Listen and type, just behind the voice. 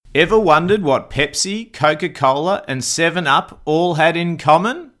Ever wondered what Pepsi, Coca-Cola and 7-Up all had in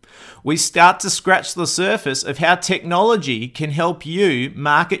common? We start to scratch the surface of how technology can help you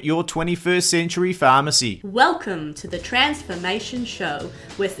market your 21st century pharmacy. Welcome to the Transformation Show,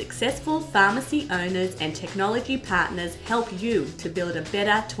 where successful pharmacy owners and technology partners help you to build a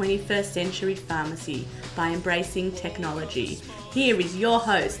better 21st century pharmacy by embracing technology. Here is your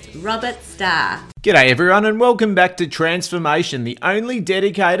host, Robert Starr. G'day everyone and welcome back to Transformation, the only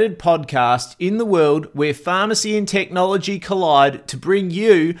dedicated podcast in the world where pharmacy and technology collide to bring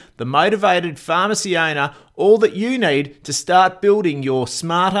you, the motivated pharmacy owner, all that you need to start building your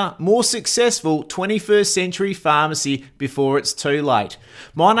smarter, more successful 21st century pharmacy before it's too late.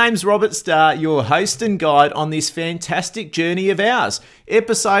 My name's Robert Starr, your host and guide on this fantastic journey of ours.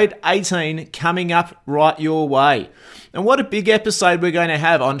 Episode 18 coming up right your way. And what a big episode we're going to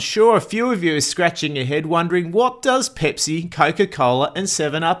have. I'm sure a few of you are scratching your head wondering, what does Pepsi, Coca-Cola and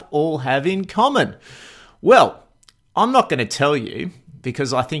 7-Up all have in common? Well, I'm not going to tell you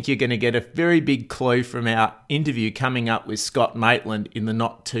because I think you're going to get a very big clue from our interview coming up with Scott Maitland in the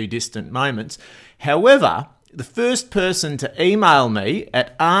not too distant moments. However, the first person to email me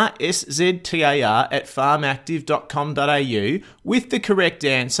at rsztar@farmactive.com.au with the correct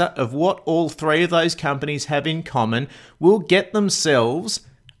answer of what all three of those companies have in common will get themselves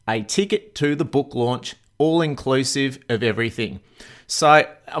a ticket to the book launch, all inclusive of everything. So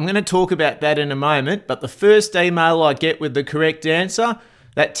I'm going to talk about that in a moment, but the first email I get with the correct answer,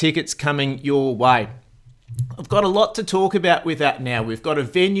 that ticket's coming your way. I've got a lot to talk about with that now. We've got a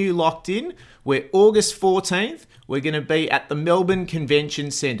venue locked in. We're August 14th. We're going to be at the Melbourne Convention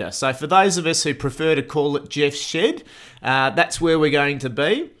Centre. So for those of us who prefer to call it Jeff's Shed, that's where we're going to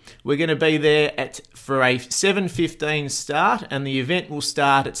be. We're going to be there for a 7:15 start, and the event will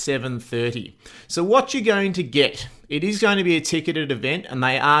start at 7:30. So what you're going to get, it is going to be a ticketed event, and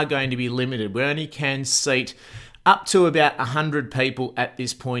they are going to be limited. We only can seat up to about 100 people at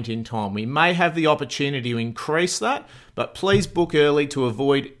this point in time. We may have the opportunity to increase that, but please book early to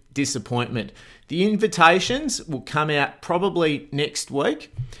avoid disappointment. The invitations will come out probably next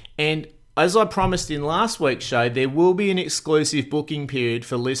week, and as I promised in last week's show, there will be an exclusive booking period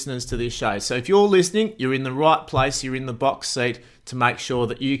for listeners to this show. So if you're listening, you're in the right place, you're in the box seat to make sure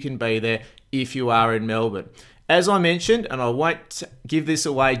that you can be there if you are in Melbourne. As I mentioned, and I won't give this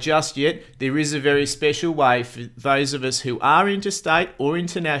away just yet, there is a very special way for those of us who are interstate or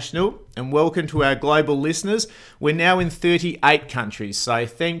international, and welcome to our global listeners. We're now in 38 countries, so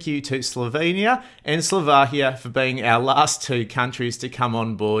thank you to Slovenia and Slovakia for being our last two countries to come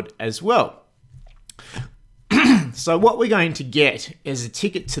on board as well. So what we're going to get is a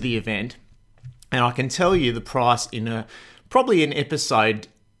ticket to the event, and I can tell you the price in probably an episode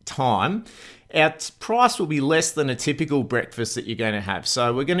time. Our price will be less than a typical breakfast that you're going to have.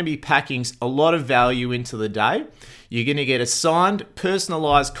 So we're going to be packing a lot of value into the day. You're going to get a signed,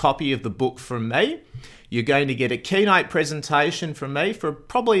 personalised copy of the book from me. You're going to get a keynote presentation from me for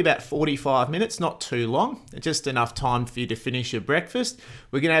probably about 45 minutes, not too long, just enough time for you to finish your breakfast.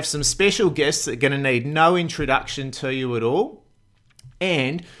 We're going to have some special guests that are going to need no introduction to you at all.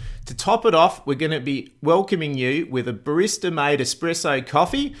 And to top it off, we're going to be welcoming you with a barista-made espresso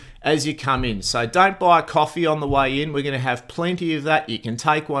coffee as you come in. So don't buy a coffee on the way in. We're going to have plenty of that. You can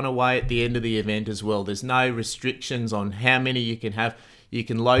take one away at the end of the event as well. There's no restrictions on how many you can have. You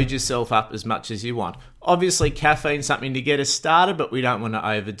can load yourself up as much as you want. Obviously, caffeine's something to get us started, but we don't want to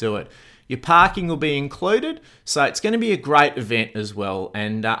overdo it. Your parking will be included, so it's going to be a great event as well,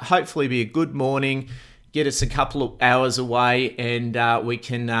 and hopefully be a good morning. Get us a couple of hours away, and we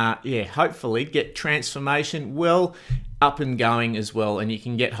can, hopefully get Transformation well up and going as well. And you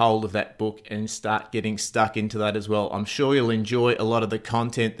can get hold of that book and start getting stuck into that as well. I'm sure you'll enjoy a lot of the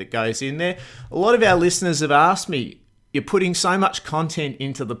content that goes in there. A lot of our listeners have asked me, you're putting so much content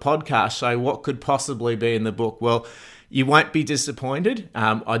into the podcast, so what could possibly be in the book? Well, you won't be disappointed.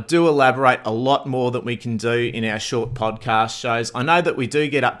 I do elaborate a lot more than we can do in our short podcast shows. I know that we do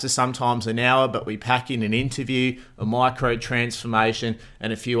get up to sometimes an hour, but we pack in an interview, a micro transformation,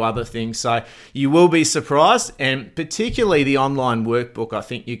 and a few other things. So you will be surprised, and particularly the online workbook, I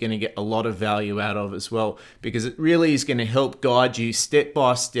think you're going to get a lot of value out of as well, because it really is going to help guide you step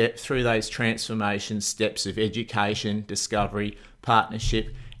by step through those transformation steps of education, discovery,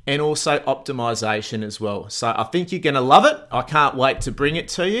 partnership, and also optimization as well. So I think you're going to love it. I can't wait to bring it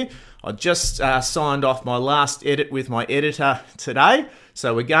to you. I just signed off my last edit with my editor today.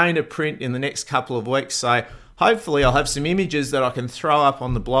 So we're going to print in the next couple of weeks. So hopefully I'll have some images that I can throw up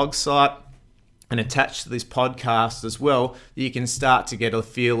on the blog site and attached to this podcast as well, you can start to get a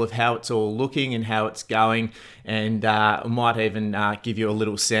feel of how it's all looking and how it's going, and might even give you a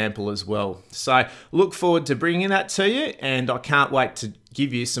little sample as well. So look forward to bringing that to you, and I can't wait to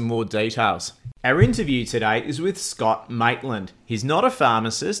give you some more details. Our interview today is with Scott Maitland. He's not a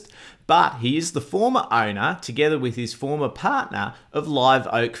pharmacist, but he is the former owner, together with his former partner, of Live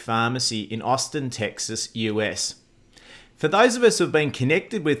Oak Pharmacy in Austin, Texas, US. For those of us who have been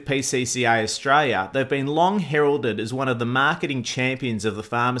connected with PCCA Australia, they've been long heralded as one of the marketing champions of the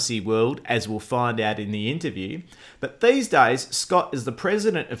pharmacy world, as we'll find out in the interview. But these days, Scott is the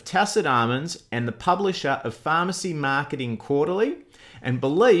president of Tacit Almonds and the publisher of Pharmacy Marketing Quarterly, and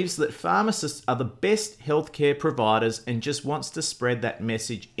believes that pharmacists are the best healthcare providers and just wants to spread that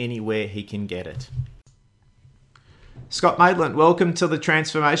message anywhere he can get it. Scott Maitland, welcome to the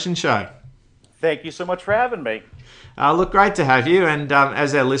Transformation Show. Thank you so much for having me. Look, great to have you, and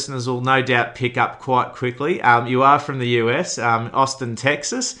as our listeners will no doubt pick up quite quickly, you are from the US, Austin,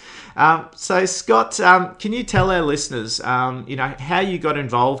 Texas. So, Scott, can you tell our listeners, how you got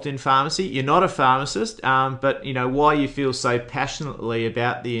involved in pharmacy? You're not a pharmacist, but why you feel so passionately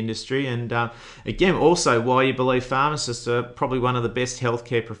about the industry, and again, also why you believe pharmacists are probably one of the best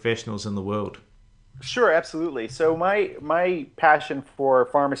healthcare professionals in the world. Sure, absolutely. So, my passion for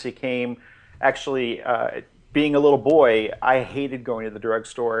pharmacy came actually. Being a little boy, I hated going to the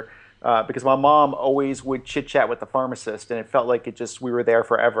drugstore because my mom always would chit-chat with the pharmacist, and it felt like we were there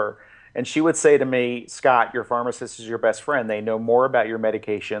forever. And she would say to me, Scott, your pharmacist is your best friend. They know more about your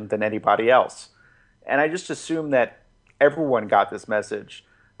medication than anybody else. And I just assumed that everyone got this message.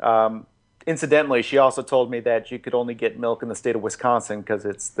 Incidentally, she also told me that you could only get milk in the state of Wisconsin because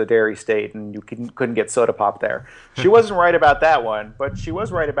it's the dairy state and you couldn't get soda pop there. She wasn't right about that one, but she was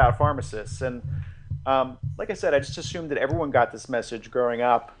right about pharmacists. And like I said, I just assumed that everyone got this message growing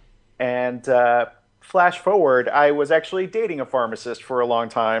up. And flash forward, I was actually dating a pharmacist for a long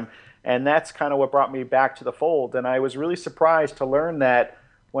time, and that's kind of what brought me back to the fold. And I was really surprised to learn that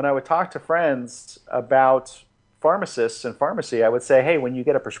when I would talk to friends about pharmacists and pharmacy, I would say, hey, when you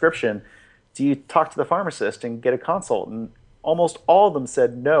get a prescription, do you talk to the pharmacist and get a consult? And almost all of them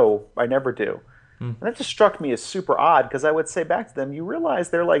said, no, I never do. And that just struck me as super odd, because I would say back to them, you realize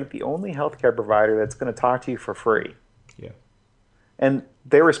they're like the only healthcare provider that's going to talk to you for free. Yeah. And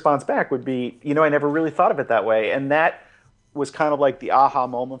their response back would be, I never really thought of it that way. And that was kind of like the aha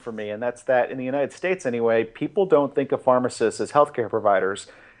moment for me. And that's that in the United States anyway, people don't think of pharmacists as healthcare providers.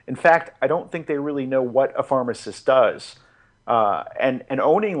 In fact, I don't think they really know what a pharmacist does. And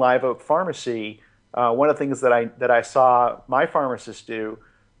owning Live Oak Pharmacy, one of the things that I saw my pharmacist do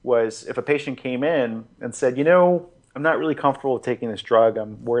was if a patient came in and said, I'm not really comfortable with taking this drug,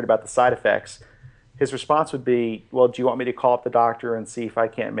 I'm worried about the side effects, his response would be, well, do you want me to call up the doctor and see if I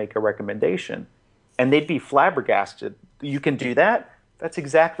can't make a recommendation? And they'd be flabbergasted. You can do that? That's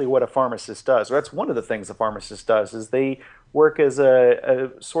exactly what a pharmacist does. Or that's one of the things a pharmacist does, is they work as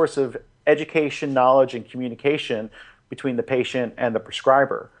a source of education, knowledge, and communication between the patient and the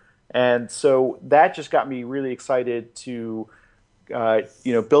prescriber. And so that just got me really excited to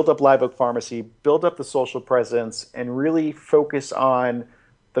build up Live Oak Pharmacy, build up the social presence, and really focus on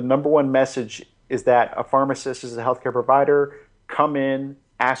the number one message is that a pharmacist is a healthcare provider. Come in,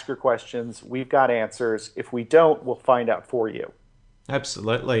 ask your questions. We've got answers. If we don't, we'll find out for you.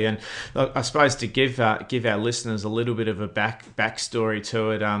 Absolutely, and I suppose to give our listeners a little bit of a backstory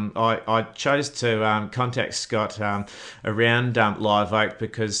to it, I chose to contact Scott around Live Oak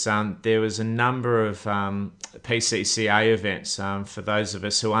because there was a number of PCCA events. For those of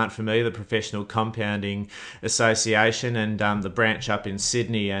us who aren't familiar, the Professional Compounding Association and the branch up in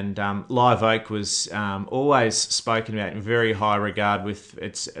Sydney, and Live Oak was always spoken about in very high regard with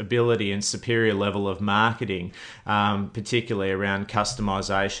its ability and superior level of marketing, particularly around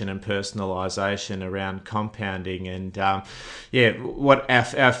customization and personalization around compounding. And what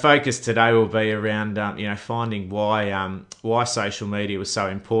our focus today will be around finding why social media was so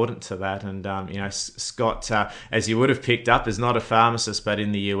important to that. And Scott, as you would have picked up, is not a pharmacist, but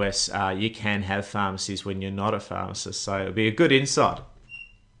in the US you can have pharmacies when you're not a pharmacist, so it'll be a good insight.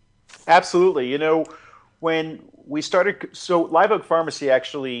 Absolutely. When we started, so Live Oak Pharmacy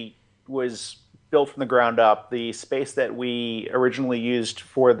actually was built from the ground up. The space that we originally used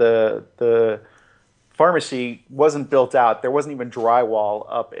for the pharmacy wasn't built out. There wasn't even drywall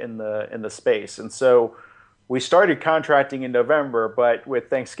up in the space. And so we started contracting in November, but with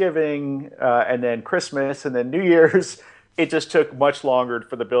Thanksgiving and then Christmas and then New Year's, it just took much longer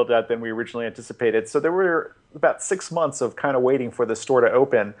for the build out than we originally anticipated. So there were about 6 months of kind of waiting for the store to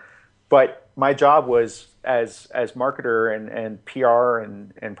open. But my job was as marketer and PR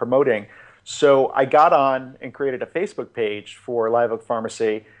and promoting. So I got on and created a Facebook page for Live Oak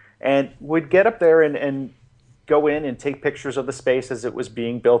Pharmacy, and would get up there and go in and take pictures of the space as it was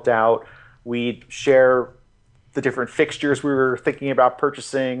being built out. We'd share the different fixtures we were thinking about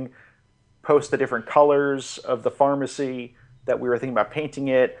purchasing, post the different colors of the pharmacy that we were thinking about painting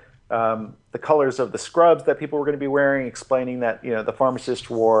it, the colors of the scrubs that people were going to be wearing, explaining that the pharmacist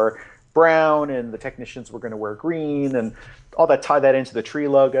wore brown and the technicians were going to wear green, and all that, tie that into the tree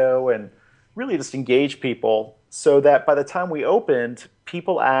logo, and really just engage people so that by the time we opened,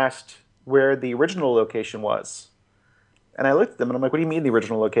 people asked where the original location was. And I looked at them and I'm like, what do you mean the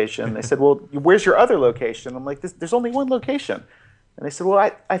original location? And they said, well, where's your other location? I'm like, there's only one location. And they said, well,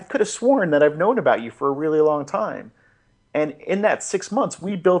 I could have sworn that I've known about you for a really long time. And in that 6 months,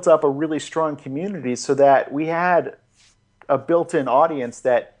 we built up a really strong community so that we had a built-in audience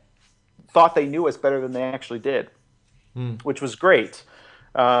that thought they knew us better than they actually did, which was great.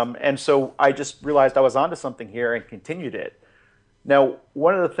 And so I just realized I was onto something here and continued it. Now,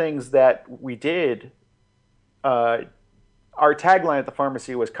 one of the things that we did, our tagline at the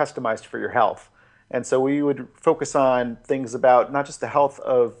pharmacy was customized for your health. And so we would focus on things about not just the health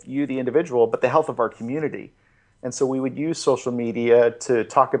of you, the individual, but the health of our community. And so we would use social media to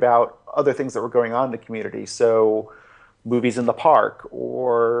talk about other things that were going on in the community. So movies in the park,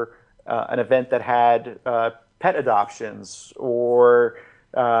 or an event that had pet adoptions, or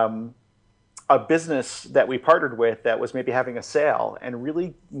a business that we partnered with that was maybe having a sale, and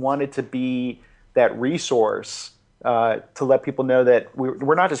really wanted to be that resource to let people know that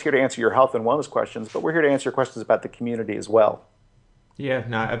we're not just here to answer your health and wellness questions, but we're here to answer questions about the community as well. Yeah,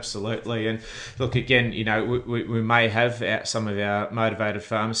 no, absolutely. And look, again, we may have some of our motivated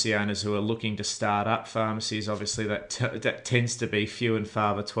pharmacy owners who are looking to start up pharmacies. Obviously, that tends to be few and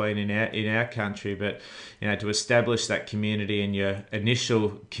far between in our country. But to establish that community and your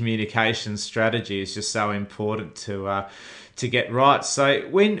initial communication strategy is just so important to get right. So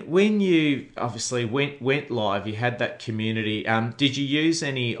when you obviously went live, you had that community. Did you use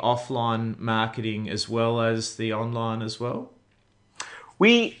any offline marketing as well as the online as well?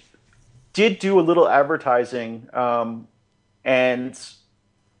 We did do a little advertising, and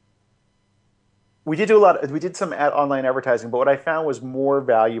we did some online advertising, but what I found was more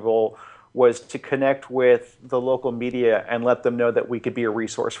valuable was to connect with the local media and let them know that we could be a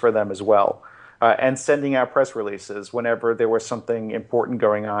resource for them as well. And sending out press releases whenever there was something important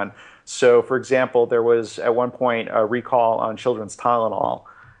going on. So, for example, there was at one point a recall on children's Tylenol.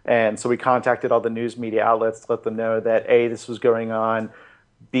 And so we contacted all the news media outlets to let them know that A, this was going on,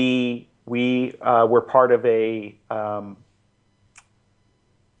 B, we were part of a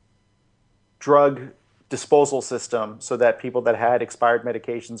drug disposal system so that people that had expired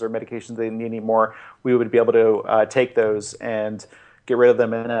medications or medications they didn't need anymore, we would be able to take those and get rid of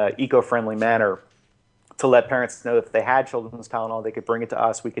them in an eco-friendly manner, to let parents know that if they had children's Tylenol, they could bring it to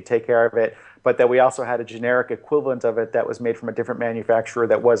us, we could take care of it, but that we also had a generic equivalent of it that was made from a different manufacturer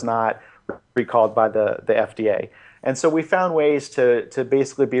that was not recalled by the FDA. And so we found ways to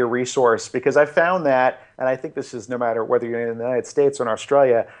basically be a resource, because I found that, and I think this is no matter whether you're in the United States or in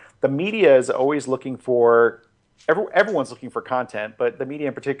Australia, the media is always looking for, everyone's looking for content, but the media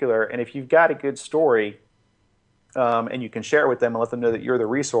in particular, and if you've got a good story, and you can share it with them and let them know that you're the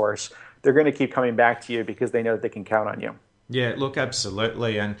resource, they're going to keep coming back to you because they know that they can count on you. Yeah, look,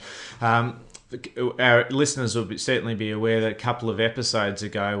 absolutely. And our listeners will certainly be aware that a couple of episodes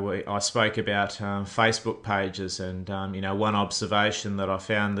ago I spoke about Facebook pages, and one observation that I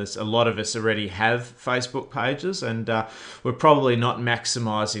found is a lot of us already have Facebook pages, and we're probably not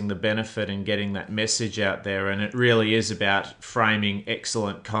maximising the benefit in getting that message out there. And it really is about framing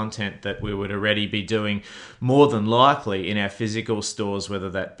excellent content that we would already be doing more than likely in our physical stores, whether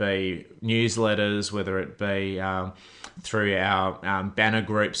that be newsletters, whether it be through our banner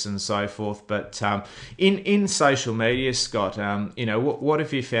groups and so forth. But in social media, Scott, what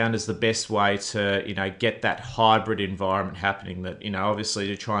have you found is the best way to get that hybrid environment happening? That obviously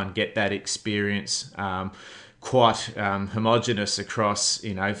to try and get that experience quite homogenous across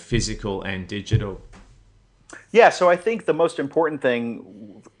physical and digital. Yeah, so I think the most important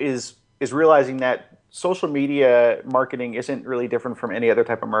thing is realizing that social media marketing isn't really different from any other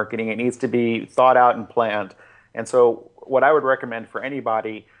type of marketing. It needs to be thought out and planned. And so what I would recommend for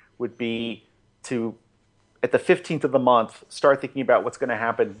anybody would be to, at the 15th of the month, start thinking about what's going to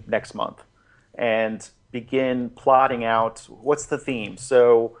happen next month and begin plotting out what's the theme.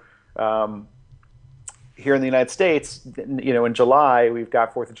 So here in the United States, in July, we've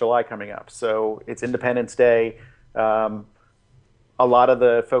got 4th of July coming up. So it's Independence Day. A lot of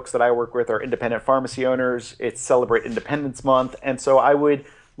the folks that I work with are independent pharmacy owners. It's Celebrate Independence Month. And so I would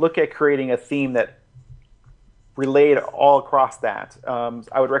look at creating a theme that relayed all across that.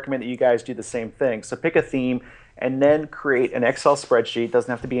 I would recommend that you guys do the same thing. So pick a theme and then create an Excel spreadsheet,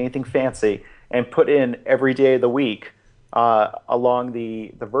 doesn't have to be anything fancy, and put in every day of the week along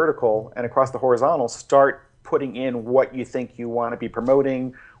the vertical and across the horizontal. Start putting in what you think you want to be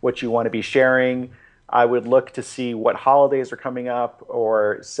promoting, what you want to be sharing. I would look to see what holidays are coming up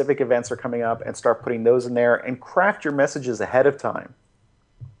or civic events are coming up and start putting those in there, and craft your messages ahead of time.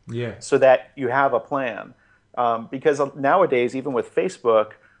 Yeah. So that you have a plan. Because nowadays, even with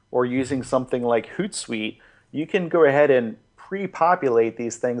Facebook or using something like Hootsuite, you can go ahead and pre-populate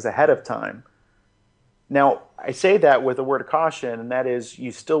these things ahead of time. Now, I say that with a word of caution, and that is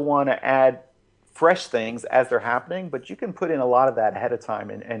you still want to add fresh things as they're happening, but you can put in a lot of that ahead of time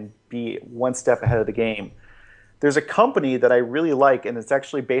and be one step ahead of the game. There's a company that I really like, and it's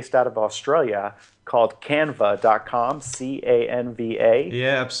actually based out of Australia, called Canva.com, Canva.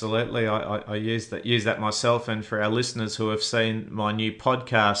 Yeah, absolutely. I use that myself, and for our listeners who have seen my new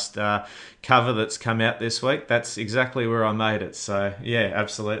podcast cover that's come out this week, that's exactly where I made it. So yeah,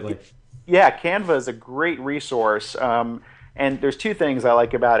 absolutely. Yeah, Canva is a great resource, and there's two things I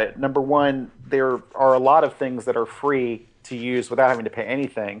like about it. Number one, there are a lot of things that are free to use without having to pay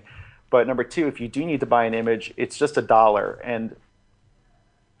anything. But number two, if you do need to buy an image, it's just $1. And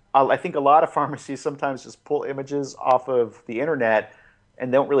I think a lot of pharmacies sometimes just pull images off of the internet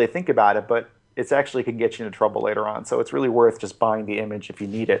and don't really think about it, but it's actually can get you into trouble later on. So it's really worth just buying the image if you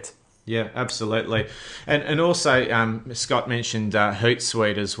need it. Yeah, absolutely. And also, Scott mentioned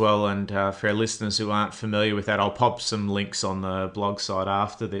Hootsuite as well. And for our listeners who aren't familiar with that, I'll pop some links on the blog site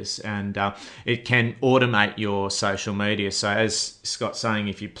after this. And it can automate your social media. So as Scott's saying,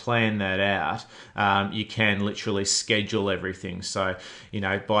 if you plan that out, you can literally schedule everything. So,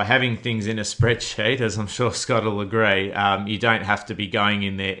 by having things in a spreadsheet, as I'm sure Scott will agree, you don't have to be going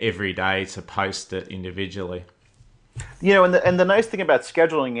in there every day to post it individually. And the nice thing about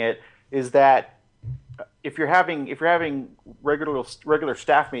scheduling it is that if you're having regular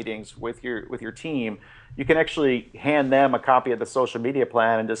staff meetings with your team, you can actually hand them a copy of the social media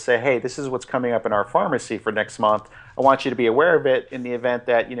plan and just say, hey, this is what's coming up in our pharmacy for next month. I want you to be aware of it in the event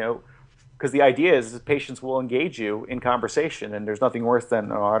that, because the idea is that patients will engage you in conversation, and there's nothing worse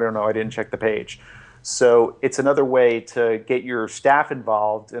than, oh, I don't know, I didn't check the page. So it's another way to get your staff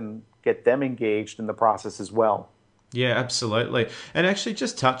involved and get them engaged in the process as well. Yeah, absolutely. And actually,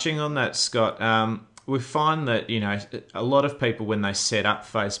 just touching on that, Scott, we find that, a lot of people, when they set up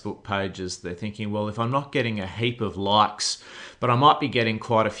Facebook pages, they're thinking, well, if I'm not getting a heap of likes, but I might be getting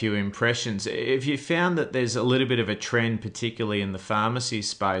quite a few impressions. Have you found that there's a little bit of a trend, particularly in the pharmacy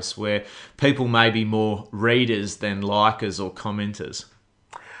space, where people may be more readers than likers or commenters?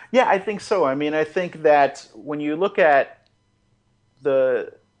 Yeah, I think so. I mean, I think that when you look at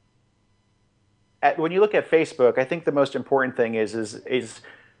Facebook, I think the most important thing is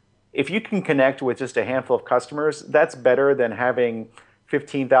if you can connect with just a handful of customers, that's better than having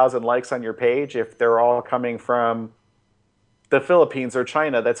 15,000 likes on your page if they're all coming from the Philippines or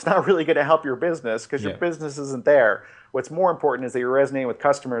China. That's not really going to help your business because your business isn't there. What's more important is that you're resonating with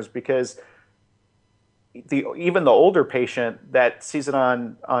customers, because even the older patient that sees it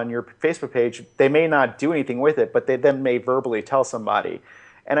on your Facebook page, they may not do anything with it, but they then may verbally tell somebody.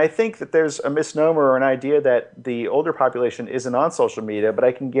 And I think that there's a misnomer or an idea that the older population isn't on social media, but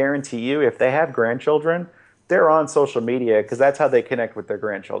I can guarantee you if they have grandchildren, they're on social media because that's how they connect with their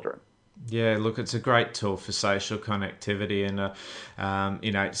grandchildren. Yeah, look, it's a great tool for social connectivity,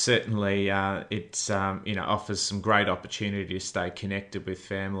 and certainly it offers some great opportunity to stay connected with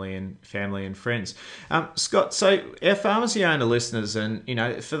family and friends. Scott, so our pharmacy owner listeners, and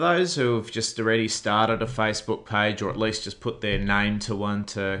for those who have just already started a Facebook page or at least just put their name to one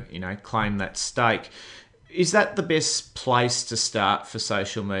to claim that stake. Is that the best place to start for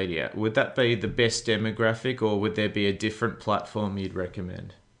social media? Would that be the best demographic, or would there be a different platform you'd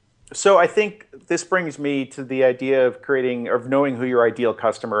recommend? So I think this brings me to the idea of knowing who your ideal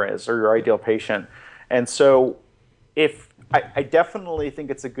customer is or your ideal patient. And so I definitely think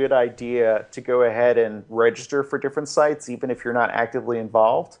it's a good idea to go ahead and register for different sites, even if you're not actively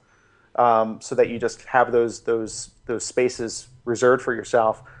involved, so that you just have those spaces reserved for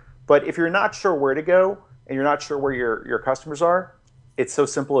yourself. But if you're not sure where to go and you're not sure where your customers are, it's so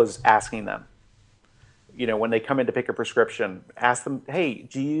simple as asking them. When they come in to pick a prescription, ask them, hey,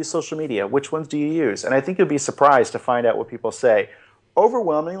 do you use social media? Which ones do you use? And I think you'll be surprised to find out what people say.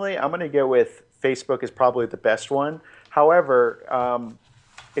 Overwhelmingly, I'm going to go with Facebook is probably the best one. However,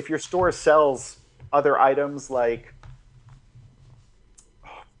 if your store sells other items like,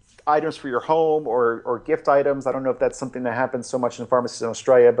 items for your home or gift items. I don't know if that's something that happens so much in pharmacies in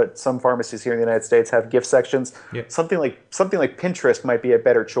Australia, but some pharmacies here in the United States have gift sections. Yeah. Something like Pinterest might be a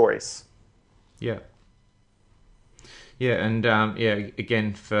better choice. Yeah. Yeah, and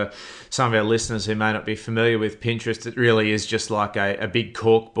again, for some of our listeners who may not be familiar with Pinterest, it really is just like a big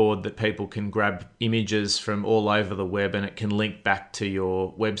corkboard that people can grab images from all over the web, and it can link back to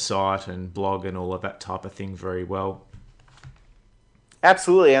your website and blog and all of that type of thing very well.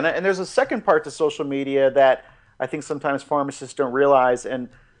 Absolutely, and there's a second part to social media that I think sometimes pharmacists don't realize, and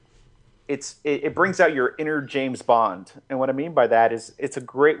it brings out your inner James Bond. And what I mean by that is it's a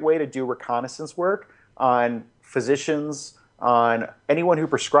great way to do reconnaissance work on physicians, on anyone who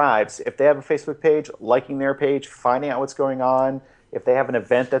prescribes. If they have a Facebook page, liking their page, finding out what's going on. If they have an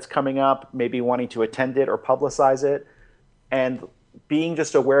event that's coming up, maybe wanting to attend it or publicize it, and being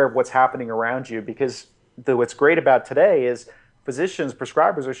just aware of what's happening around you. Because what's great about today is physicians,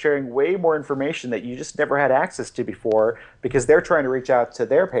 prescribers are sharing way more information that you just never had access to before, because they're trying to reach out to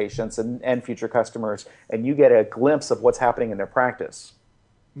their patients and future customers, and you get a glimpse of what's happening in their practice.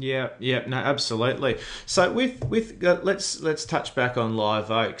 Yeah, no, absolutely. So with let's touch back on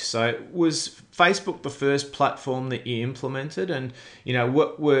Live Oak. So was Facebook the first platform that you implemented, and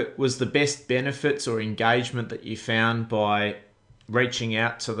what was the best benefits or engagement that you found by reaching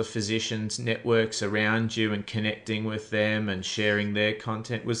out to the physicians' networks around you and connecting with them and sharing their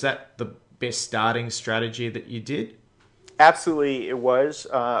content? Was that the best starting strategy that you did? Absolutely, it was.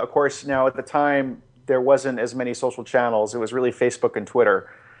 Of course, now at the time, there wasn't as many social channels. It was really Facebook and Twitter.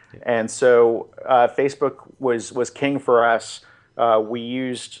 Yeah. And so Facebook was king for us. We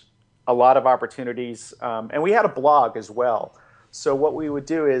used a lot of opportunities, and we had a blog as well. So what we would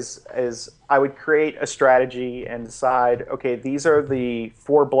do is I would create a strategy and decide, okay, these are the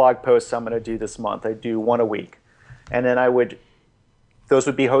 4 blog posts I'm going to do this month. I do 1 a week. And then those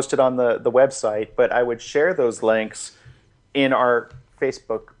would be hosted on the website, but I would share those links in our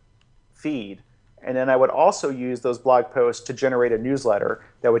Facebook feed. And then I would also use those blog posts to generate a newsletter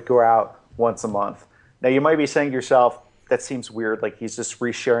that would go out once a month. Now, you might be saying to yourself, that seems weird, like he's just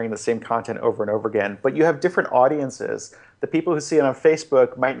resharing the same content over and over again. But you have different audiences. The people who see it on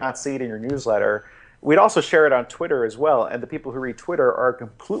Facebook might not see it in your newsletter. We'd also share it on Twitter as well. And the people who read Twitter are a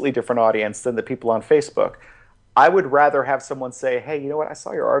completely different audience than the people on Facebook. I would rather have someone say, hey, you know what, I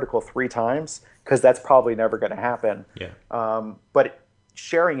saw your article 3 times, because that's probably never going to happen. Yeah. But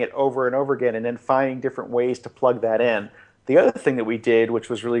sharing it over and over again and then finding different ways to plug that in. The other thing that we did, which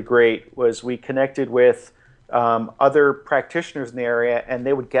was really great, was we connected with other practitioners in the area, and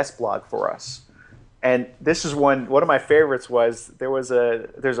they would guest blog for us. And this is one of my favorites. There's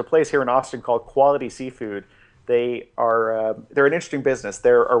a place here in Austin called Quality Seafood. They're an interesting business.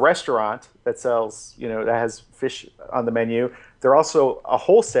 They're a restaurant that sells, that has fish on the menu. They're also a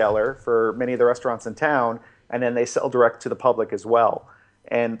wholesaler for many of the restaurants in town, and then they sell direct to the public as well.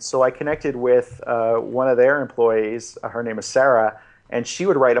 And so I connected with one of their employees. Her name is Sarah, and she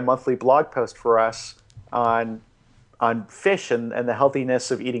would write a monthly blog post for us on fish and the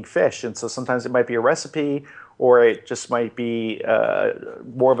healthiness of eating fish. And so sometimes it might be a recipe, or it just might be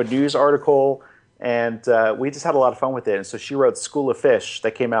more of a news article. And we just had a lot of fun with it. And so she wrote School of Fish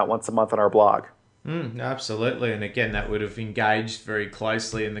that came out once a month on our blog. Absolutely. And again, that would have engaged very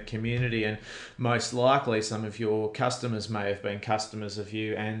closely in the community, and most likely some of your customers may have been customers of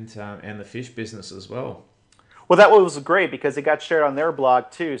you and the fish business as well. Well, that was great because it got shared on their blog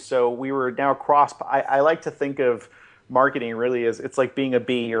too. So we were now I like to think of marketing really as it's like being a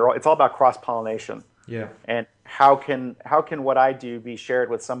bee. It's all about cross-pollination. Yeah. And how can what I do be shared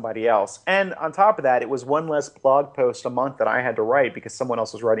with somebody else? And on top of that, it was one less blog post a month that I had to write because someone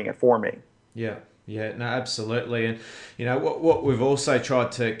else was writing it for me. Yeah, no, absolutely. And, what we've also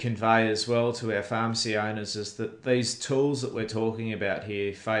tried to convey as well to our pharmacy owners is that these tools that we're talking about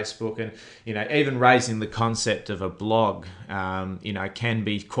here, Facebook and, even raising the concept of a blog, can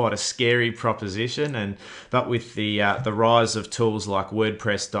be quite a scary proposition. But with the rise of tools like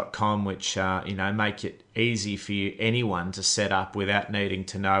WordPress.com, which, make it easy for anyone to set up without needing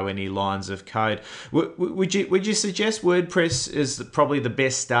to know any lines of code. Would you suggest WordPress is probably the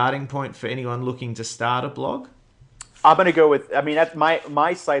best starting point for anyone looking to start a blog? I'm going to go with, that's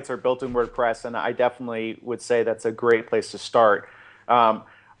my sites are built in WordPress, and I definitely would say that's a great place to start.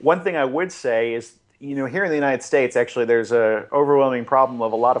 One thing I would say is, here in the United States, actually, there's an overwhelming problem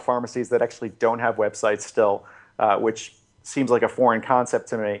of a lot of pharmacies that actually don't have websites still, which seems like a foreign concept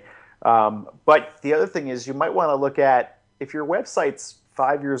to me. But the other thing is you might want to look at, if your website's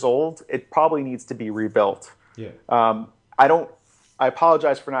 5 years old, it probably needs to be rebuilt. Yeah. I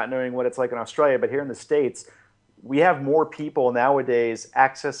apologize for not knowing what it's like in Australia, but here in the States, we have more people nowadays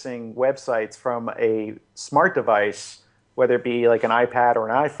accessing websites from a smart device, whether it be like an iPad or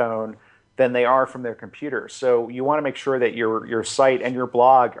an iPhone, than they are from their computer. So you want to make sure that your site and your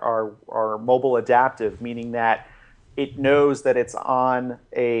blog are mobile adaptive, meaning that it knows that it's on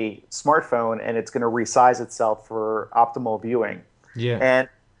a smartphone and it's going to resize itself for optimal viewing. Yeah. And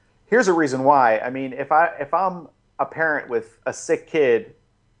here's a reason why. I mean, if I'm a parent with a sick kid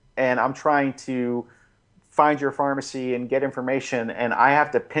and I'm trying to find your pharmacy and get information and I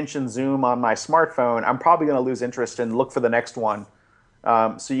have to pinch and zoom on my smartphone, I'm probably going to lose interest and look for the next one.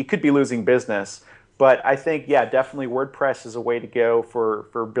 So you could be losing business. But I think, yeah, definitely WordPress is a way to go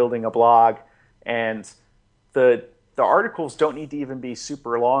for building a blog. And the articles don't need to even be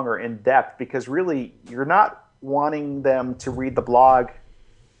super long or in depth, because really you're not wanting them to read the blog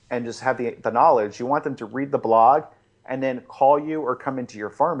and just have the knowledge. You want them to read the blog and then call you or come into your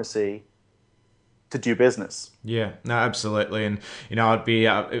pharmacy to do business. Yeah, no, absolutely. And, I'd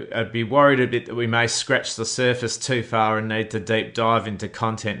be worried a bit that we may scratch the surface too far and need to deep dive into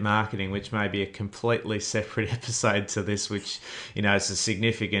content marketing, which may be a completely separate episode to this, which, is a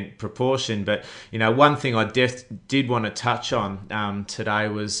significant proportion. But, one thing I did want to touch on today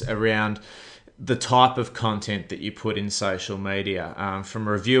was around the type of content that you put in social media. From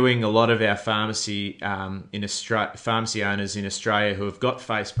reviewing a lot of our pharmacy pharmacy owners in Australia who have got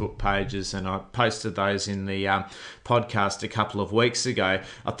Facebook pages, and I posted those in the podcast a couple of weeks ago,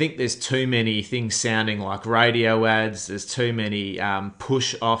 I think there's too many things sounding like radio ads. There's too many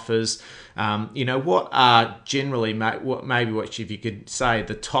push offers. What are generally, what if you could say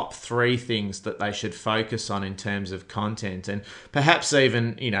the top 3 things that they should focus on in terms of content, and perhaps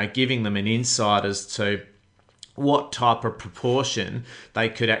even, giving them an insight as to what type of proportion they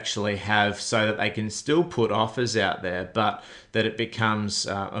could actually have so that they can still put offers out there, but that it becomes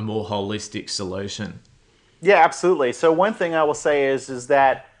a more holistic solution. Yeah, absolutely. So one thing I will say is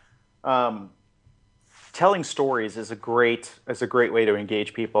that telling stories is a great way to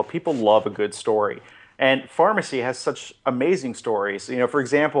engage people. People love a good story. And pharmacy has such amazing stories. For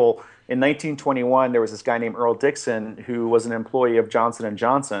example, in 1921, there was this guy named Earl Dixon who was an employee of Johnson &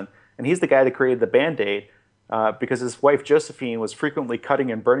 Johnson. And he's the guy that created the Band-Aid because his wife Josephine was frequently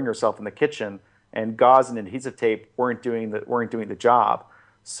cutting and burning herself in the kitchen, and gauze and adhesive tape weren't doing the job.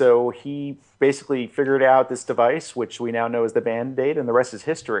 So he basically figured out this device, which we now know as the Band-Aid, and the rest is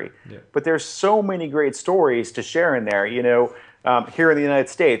history. Yeah. But there's so many great stories to share in there. Here in the United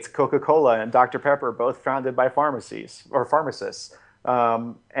States, Coca-Cola and Dr. Pepper, both founded by pharmacists.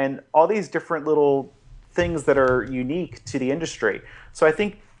 And all these different little things that are unique to the industry. So I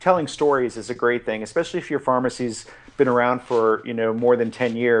think telling stories is a great thing, especially if your pharmacy's been around for more than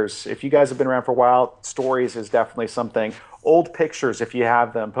 10 years. If you guys have been around for a while, stories is definitely something. Old pictures, if you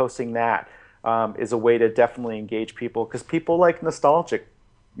have them, posting that is a way to definitely engage people, because people like nostalgia.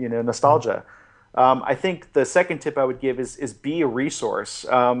 I think the second tip I would give is be a resource.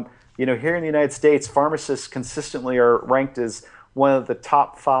 Here in the United States, pharmacists consistently are ranked as one of the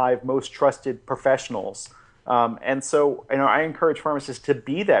top 5 most trusted professionals. And so, I encourage pharmacists to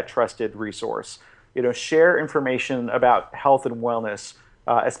be that trusted resource. Share information about health and wellness,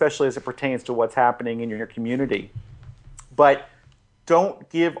 especially as it pertains to what's happening in your community. But don't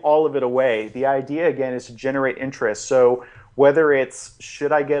give all of it away. The idea, again, is to generate interest. So whether it's,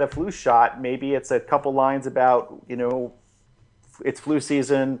 should I get a flu shot? Maybe it's a couple lines about, it's flu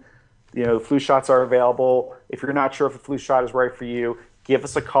season, flu shots are available. If you're not sure if a flu shot is right for you, give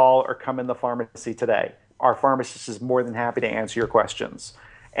us a call or come in the pharmacy today. Our pharmacist is more than happy to answer your questions.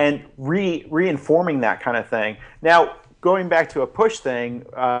 And reinforming that kind of thing. Now, going back to a push thing,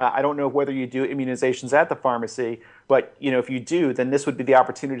 I don't know whether you do immunizations at the pharmacy, but if you do, then this would be the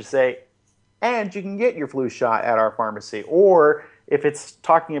opportunity to say, and you can get your flu shot at our pharmacy. Or if it's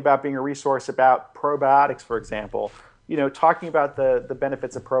talking about being a resource about probiotics, for example, talking about the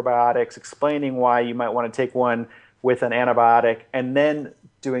benefits of probiotics, explaining why you might want to take one with an antibiotic, and then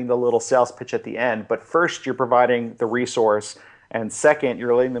doing the little sales pitch at the end. But first, you're providing the resource. And second,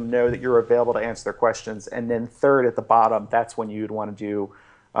 you're letting them know that you're available to answer their questions. And then third, at the bottom, that's when you'd want to do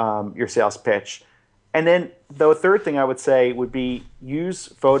your sales pitch. And then the third thing I would say would be use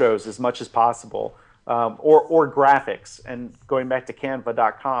photos as much as possible, or graphics. And going back to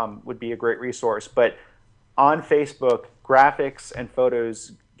canva.com would be a great resource. But on Facebook, graphics and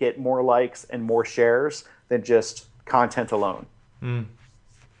photos get more likes and more shares than just content alone.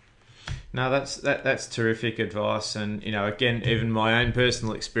 No, that's terrific advice, and again, even my own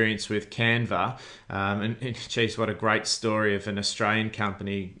personal experience with Canva, and geez, what a great story of an Australian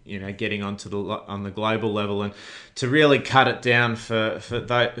company, getting on the global level, and to really cut it down for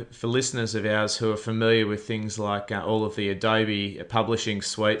listeners of ours who are familiar with things like all of the Adobe publishing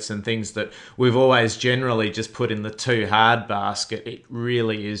suites and things that we've always generally just put in the too hard basket. It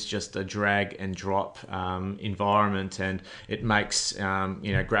really is just a drag and drop environment, and it makes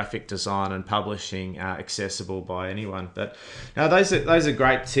graphic design and publishing accessible by anyone. But those are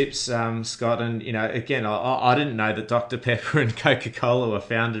great tips, Scott. And again, I didn't know that Dr. Pepper and Coca-Cola were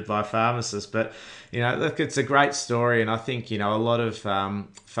founded by pharmacists, but look, it's a great story, and I think a lot of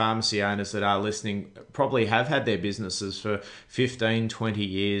pharmacy owners that are listening probably have had their businesses for 15, 20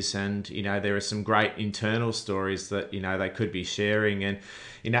 years, and there are some great internal stories that they could be sharing. And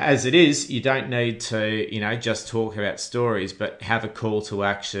as it is, you don't need to just talk about stories, but have a call to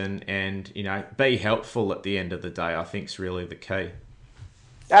action and be helpful at the end of the day. I think is really the key.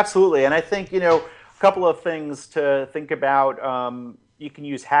 Absolutely, and I think a couple of things to think about. You can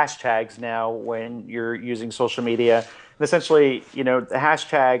use hashtags now when you're using social media. And essentially, the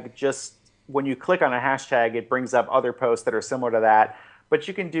hashtag, just when you click on a hashtag, it brings up other posts that are similar to that. But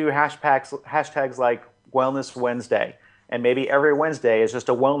you can do hashtags like Wellness Wednesday, and maybe every Wednesday is just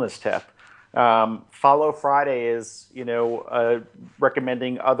a wellness tip. Follow Friday is,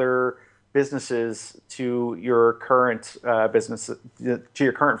 recommending other businesses to your current to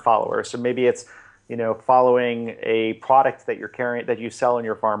your current followers. So maybe it's following a product that you're carrying, that you sell in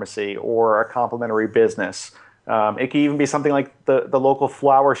your pharmacy, or a complementary business. It can even be something like the local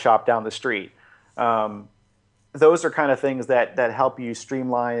flower shop down the street. Those are kind of things that help you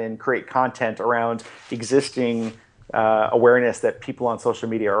streamline and create content around existing awareness that people on social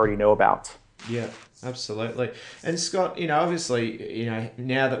media already know about. Yeah, absolutely. And Scott, obviously,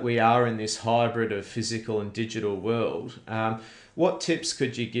 now that we are in this hybrid of physical and digital world, what tips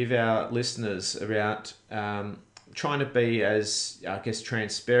could you give our listeners about trying to be as, I guess,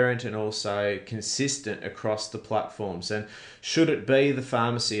 transparent and also consistent across the platforms? And should it be the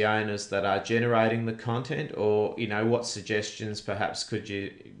pharmacy owners that are generating the content, or, what suggestions perhaps could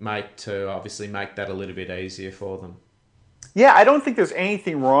you make to obviously make that a little bit easier for them? Yeah, I don't think there's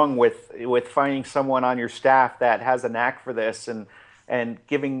anything wrong with finding someone on your staff that has a knack for this and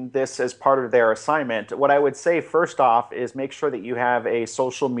giving this as part of their assignment. What I would say first off is make sure that you have a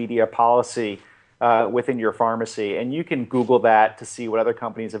social media policy within your pharmacy, and you can Google that to see what other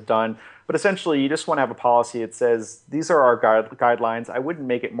companies have done. But essentially, you just want to have a policy that says these are our guidelines. I wouldn't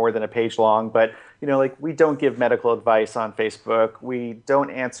make it more than a page long, but we don't give medical advice on Facebook. We don't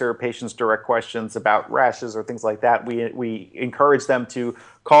answer patients' direct questions about rashes or things like that. We encourage them to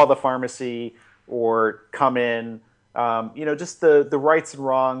call the pharmacy or come in. Just the rights and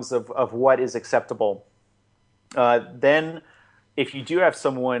wrongs of what is acceptable. Then, if you do have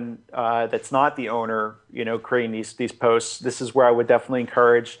someone that's not the owner, creating these posts, this is where I would definitely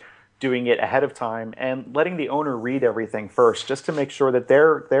encourage doing it ahead of time and letting the owner read everything first, just to make sure that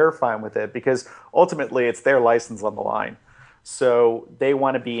they're fine with it, because ultimately it's their license on the line. So they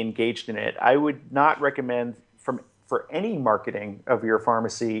want to be engaged in it. I would not recommend for any marketing of your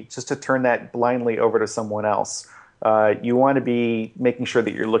pharmacy just to turn that blindly over to someone else. You want to be making sure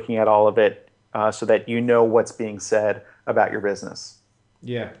that you're looking at all of it so that you know what's being said about your business.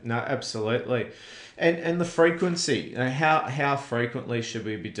 Yeah, no, absolutely. And the frequency, how frequently should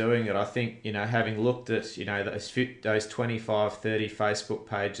we be doing it? I think, having looked at, those 25, 30 Facebook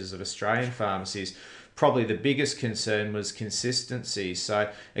pages of Australian pharmacies, probably the biggest concern was consistency.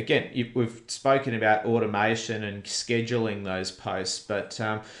 So again, we've spoken about automation and scheduling those posts, but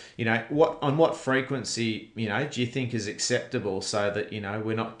what frequency, do you think is acceptable so that,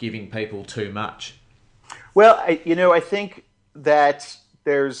 we're not giving people too much? Well, I think that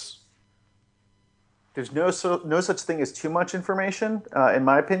there's no such thing as too much information, in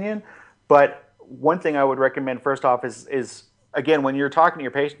my opinion. But one thing I would recommend first off is again, when you're talking to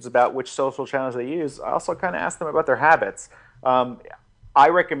your patients about which social channels they use, I also kind of ask them about their habits. I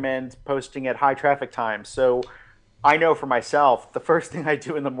recommend posting at high traffic times. So I know for myself, the first thing I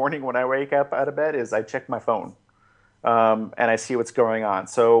do in the morning when I wake up out of bed is I check my phone. And I see what's going on.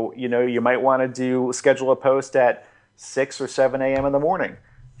 So, you might want to schedule a post at 6 or 7 a.m. in the morning.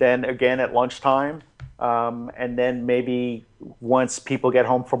 Then again at lunchtime, and then maybe once people get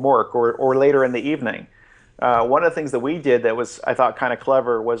home from work or later in the evening. One of the things that we did that was, I thought, kind of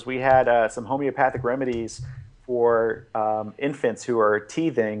clever was we had some homeopathic remedies for infants who are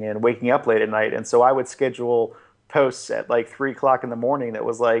teething and waking up late at night. And so I would schedule posts at like 3 o'clock in the morning that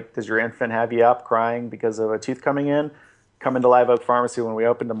was like, does your infant have you up crying because of a tooth coming in? come into Live Oak Pharmacy when we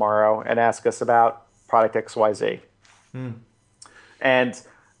open tomorrow and ask us about product XYZ. And,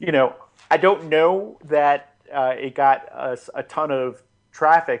 I don't know that it got us a ton of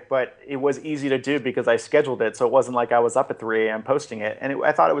traffic, but it was easy to do because I scheduled it. So it wasn't like I was up at 3 a.m. posting it. And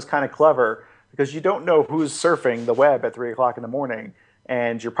I thought it was kind of clever because you don't know who's surfing the web at 3 o'clock in the morning.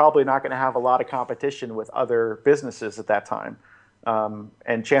 And you're probably not going to have a lot of competition with other businesses at that time.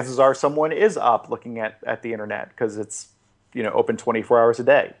 And chances are someone is up looking at the internet because it's open 24 hours a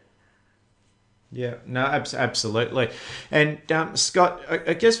day. Yeah, no, absolutely. And Scott,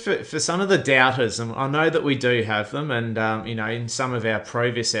 I guess for some of the doubters, and I know that we do have them, and in some of our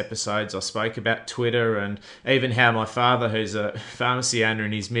previous episodes, I spoke about Twitter and even how my father, who's a pharmacy owner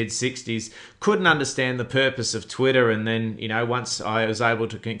in his mid-60s, couldn't understand the purpose of Twitter. And then, once I was able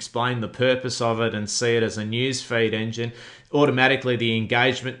to explain the purpose of it and see it as a news feed engine, automatically the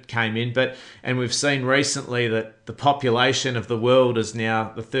engagement came in. And we've seen recently that the population of the world is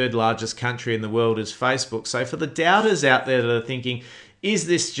now the third largest country in the world is Facebook. So for the doubters out there that are thinking, is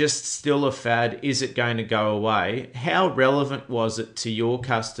this just still a fad? Is it going to go away? How relevant was it to your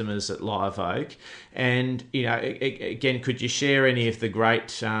customers at Live Oak? And, again, could you share any of the great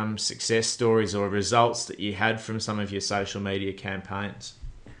success stories or results that you had from some of your social media campaigns?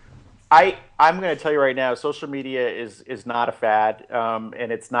 I'm going to tell you right now, social media is not a fad,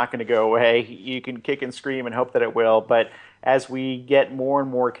 and it's not going to go away. You can kick and scream and hope that it will, but as we get more and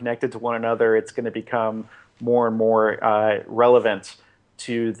more connected to one another, it's going to become more and more relevant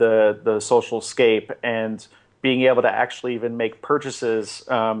to the social scape. And being able to actually even make purchases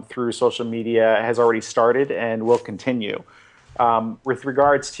through social media has already started and will continue. With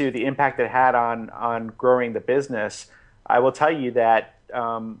regards to the impact it had on growing the business, I will tell you that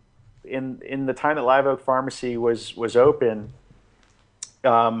in the time that Live Oak Pharmacy was open,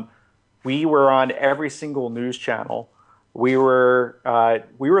 we were on every single news channel. We were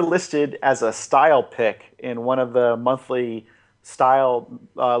listed as a style pick in one of the monthly style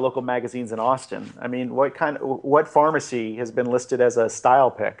local magazines in Austin. I mean, what pharmacy has been listed as a style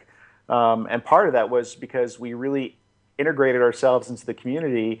pick? And part of that was because we really integrated ourselves into the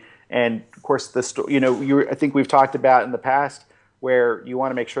community. And of course, I think we've talked about in the past where you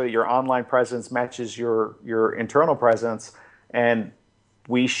want to make sure that your online presence matches your internal presence. And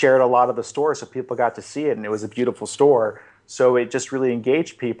we shared a lot of the store so people got to see it, and it was a beautiful store. So it just really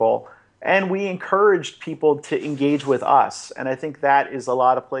engaged people. And we encouraged people to engage with us. And I think that is a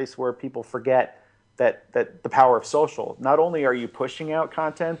lot of place where people forget that the power of social. Not only are you pushing out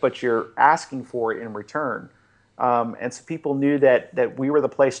content, but you're asking for it in return. And so people knew that we were the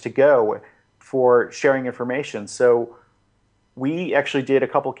place to go for sharing information. So we actually did a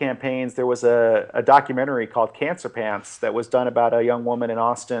couple campaigns. There was a documentary called Cancer Pants that was done about a young woman in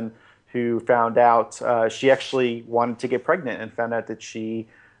Austin who found out she actually wanted to get pregnant and found out that she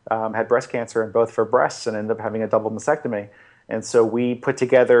had breast cancer in both of her breasts and ended up having a double mastectomy. And so we put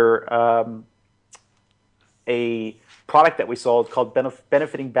together a product that we sold called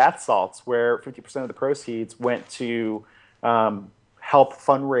Benefiting Bath Salts, where 50% of the proceeds went to help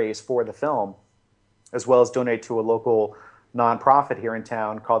fundraise for the film, as well as donate to a local nonprofit here in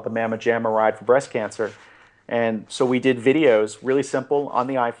town called the Mama Jamma Ride for Breast Cancer. And so we did videos, really simple, on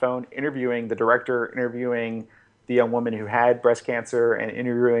the iPhone, interviewing the director, interviewing the young woman who had breast cancer, and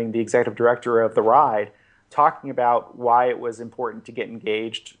interviewing the executive director of the ride, talking about why it was important to get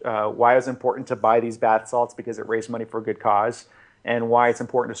engaged, why it was important to buy these bath salts because it raised money for a good cause, and why it's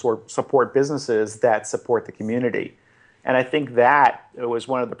important to support businesses that support the community. And I think that was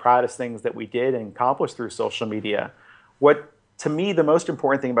one of the proudest things that we did and accomplished through social media. What, to me, the most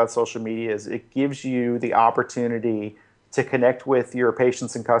important thing about social media is it gives you the opportunity to connect with your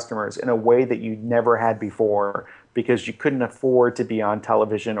patients and customers in a way that you never had before, because you couldn't afford to be on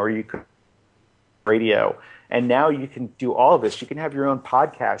television or you could radio. And now you can do all of this. You can have your own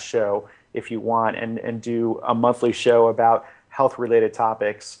podcast show if you want, and do a monthly show about health-related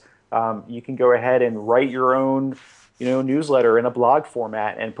topics. You can go ahead and write your own newsletter in a blog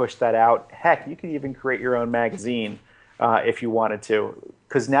format and push that out. Heck, you can even create your own magazine if you wanted to,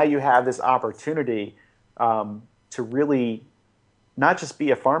 because now you have this opportunity to really not just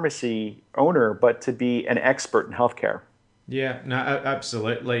be a pharmacy owner, but to be an expert in healthcare. Yeah, no,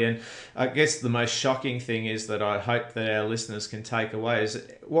 absolutely. And I guess the most shocking thing is that I hope that our listeners can take away is,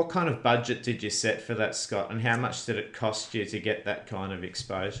 what kind of budget did you set for that, Scott? And how much did it cost you to get that kind of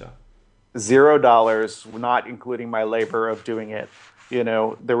exposure? $0, not including my labor of doing it.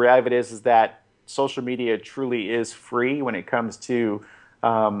 The reality is that social media truly is free when it comes to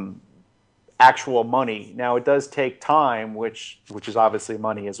actual money. Now, it does take time, which is obviously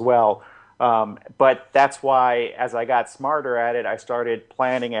money as well. But that's why, as I got smarter at it, I started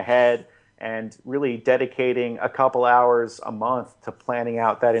planning ahead and really dedicating a couple hours a month to planning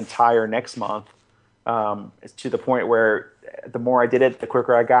out that entire next month. To the point where the more I did it, the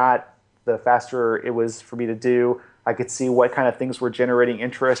quicker I got, the faster it was for me to do. I could see what kind of things were generating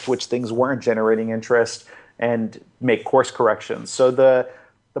interest, which things weren't generating interest, and make course corrections. So the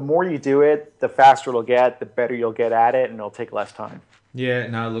more you do it, the faster it'll get, the better you'll get at it, and it'll take less time. Yeah,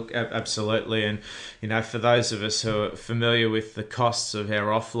 no, look, absolutely. And, for those of us who are familiar with the costs of our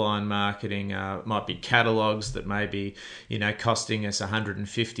offline marketing, might be catalogues that may be, costing us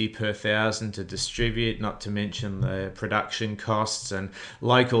 150 per thousand to distribute, not to mention the production costs, and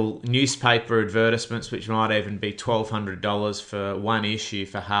local newspaper advertisements, which might even be $1,200 for one issue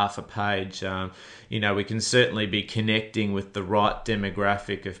for half a page. We can certainly be connecting with the right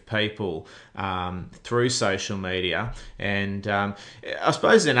demographic of people through social media. And I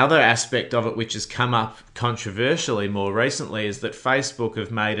suppose another aspect of it which has come up controversially more recently is that Facebook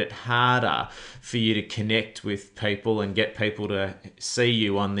have made it harder for you to connect with people and get people to see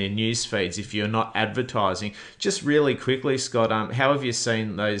you on their news feeds if you're not advertising. Just really quickly, Scott, how have you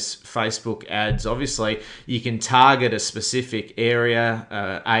seen those Facebook ads? Obviously, you can target a specific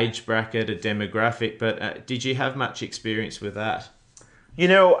area, age bracket, a demographic, but did you have much experience with that?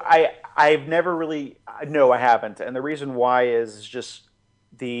 I've never really, no, I haven't. And the reason why is just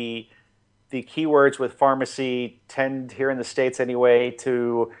the keywords with pharmacy tend, here in the States anyway,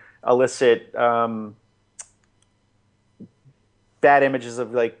 to elicit bad images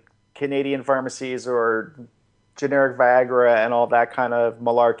of like Canadian pharmacies or generic Viagra and all that kind of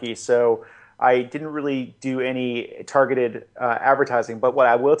malarkey. So I didn't really do any targeted advertising. But what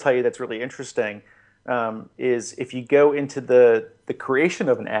I will tell you that's really interesting is if you go into the creation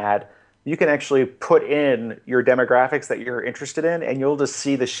of an ad, you can actually put in your demographics that you're interested in, and you'll just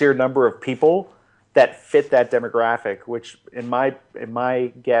see the sheer number of people that fit that demographic, which in my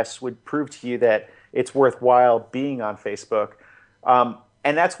guess would prove to you that it's worthwhile being on Facebook.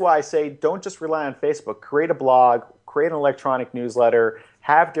 And that's why I say don't just rely on Facebook. Create a blog, create an electronic newsletter,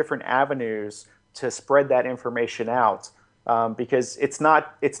 have different avenues to spread that information out, because it's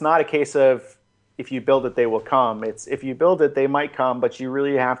not a case of if you build it, they will come. It's if you build it, they might come, but you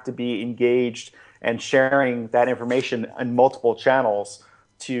really have to be engaged and sharing that information on multiple channels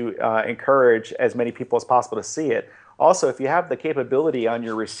to encourage as many people as possible to see it. Also, if you have the capability on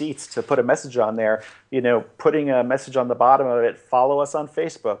your receipts to put a message on there, putting a message on the bottom of it, follow us on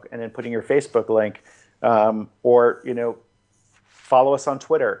Facebook, and then putting your Facebook link, or follow us on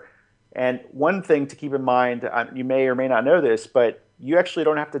Twitter. And one thing to keep in mind, you may or may not know this, but you actually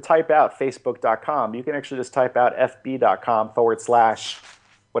don't have to type out facebook.com. You can actually just type out fb.com/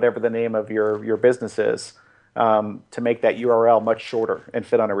 whatever the name of your business is, to make that URL much shorter and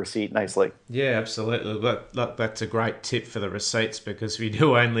fit on a receipt nicely. Yeah, absolutely. Look, that's a great tip for the receipts, because we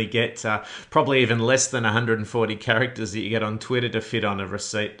do only get probably even less than 140 characters that you get on Twitter to fit on a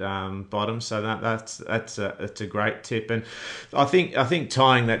receipt bottom. So that's a great tip. And I think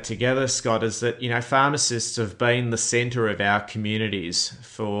tying that together, Scott, is that pharmacists have been the centre of our communities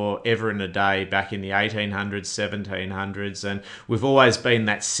for ever and a day back in the 1800s, 1700s, and we've always been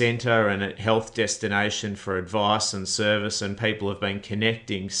that centre and a health destination for advice and service, and people have been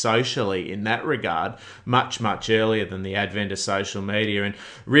connecting socially in that regard much earlier than the advent of social media. And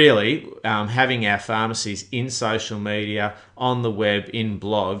really having our pharmacies in social media, on the web, in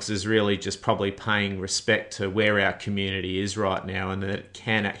blogs, is really just probably paying respect to where our community is right now, and that it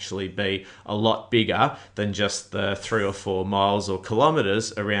can actually be a lot bigger than just the 3 or 4 miles or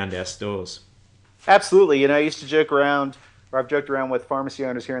kilometres around our stores. Absolutely. I used to joke around, or I've joked around with pharmacy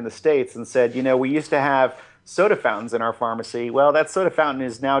owners here in the States and said, we used to have soda fountains in our pharmacy. Well, that soda fountain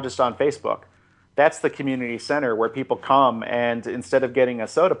is now just on Facebook. That's the community center where people come, and instead of getting a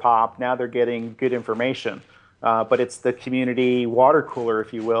soda pop, now they're getting good information. But it's the community water cooler,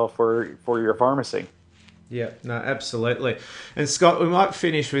 if you will, for your pharmacy. Yeah, no, absolutely. And Scott, we might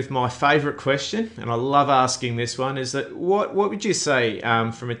finish with my favourite question, and I love asking this one, is that what would you say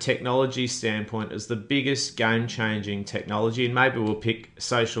from a technology standpoint is the biggest game-changing technology, and maybe we'll pick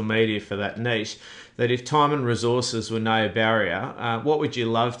social media for that niche, that if time and resources were no barrier, what would you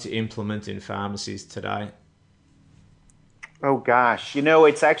love to implement in pharmacies today? Oh gosh,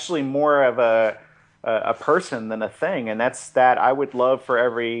 it's actually more of a person than a thing, and that's that I would love for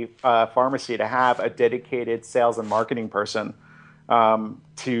every pharmacy to have a dedicated sales and marketing person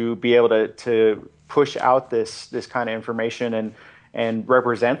to be able to push out this kind of information and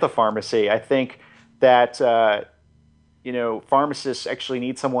represent the pharmacy. I think that pharmacists actually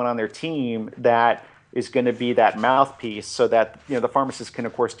need someone on their team that is going to be that mouthpiece, so that the pharmacist can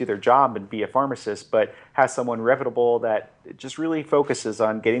of course do their job and be a pharmacist, but has someone reputable that just really focuses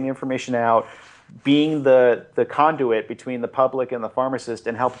on getting the information out, being the conduit between the public and the pharmacist,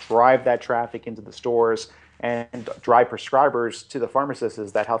 and help drive that traffic into the stores and drive prescribers to the pharmacist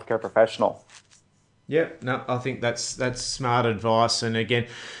as that healthcare professional. Yeah, no, I think that's smart advice. And again,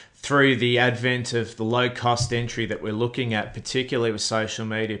 through the advent of the low-cost entry that we're looking at, particularly with social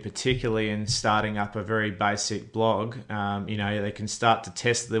media, particularly in starting up a very basic blog, they can start to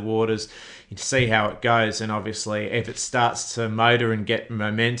test the waters and see how it goes. And obviously, if it starts to motor and get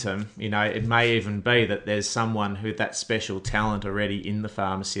momentum, it may even be that there's someone who that special talent already in the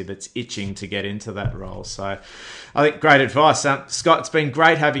pharmacy that's itching to get into that role. So I think great advice. Scott, it's been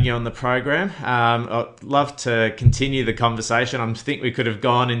great having you on the program. I'd love to continue the conversation. I think we could have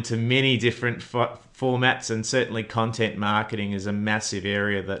gone into many different formats, and certainly content marketing is a massive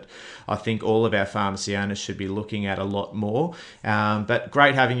area that I think all of our pharmacy owners should be looking at a lot more. But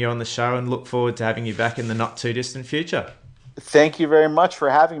great having you on the show, and look forward to having you back in the not too distant future. Thank you very much for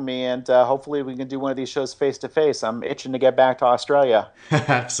having me, and hopefully we can do one of these shows face to face. I'm itching to get back to Australia.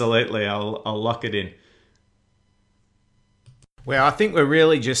 Absolutely, I'll lock it in. Well, I think we're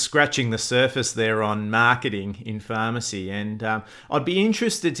really just scratching the surface there on marketing in pharmacy, and I'd be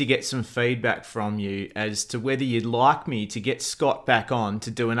interested to get some feedback from you as to whether you'd like me to get Scott back on to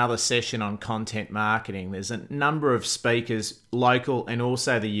do another session on content marketing. There's a number of speakers, local and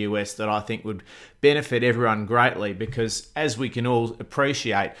also the US, that I think would benefit everyone greatly, because as we can all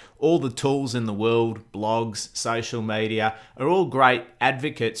appreciate, all the tools in the world, blogs, social media, are all great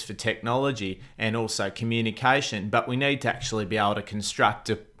advocates for technology and also communication, but we need to actually be able to construct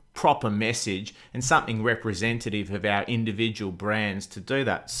a proper message and something representative of our individual brands to do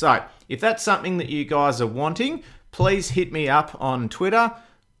that. So if that's something that you guys are wanting, please hit me up on Twitter,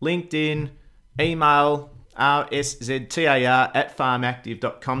 LinkedIn, email,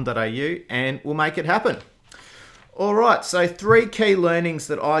 rsztar@pharmactive.com.au, and we'll make it happen. All right, so 3 key learnings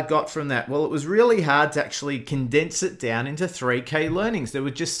that I got from that. Well, it was really hard to actually condense it down into 3 key learnings. There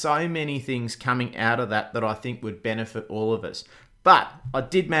were just so many things coming out of that I think would benefit all of us. But I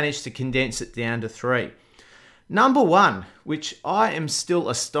did manage to condense it down to 3. Number 1, which I am still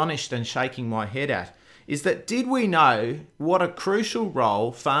astonished and shaking my head at, is that did we know what a crucial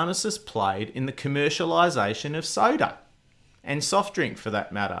role pharmacists played in the commercialisation of soda and soft drink for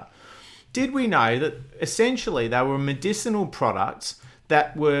that matter? Did we know that essentially they were medicinal products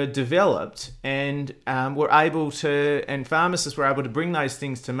that were developed and pharmacists were able to bring those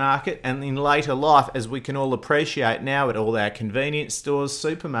things to market, and in later life, as we can all appreciate now at all our convenience stores,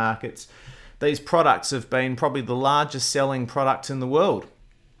 supermarkets, these products have been probably the largest selling products in the world.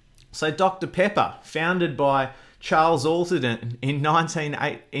 So Dr. Pepper, founded by Charles Alderton in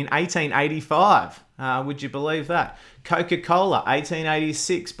 1885. Would you believe that? Coca-Cola,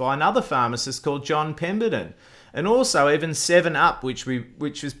 1886, by another pharmacist called John Pemberton. And also even 7-Up, which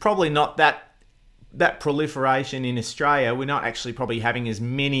was probably not that proliferation in Australia. We're not actually probably having as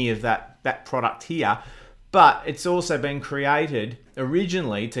many of that product here. But it's also been created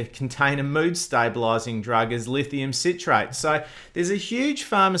originally to contain a mood stabilizing drug as lithium citrate. So there's a huge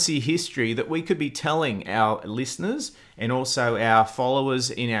pharmacy history that we could be telling our listeners and also our followers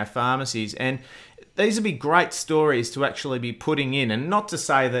in our pharmacies. And these would be great stories to actually be putting in. And not to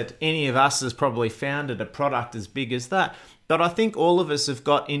say that any of us has probably founded a product as big as that, but I think all of us have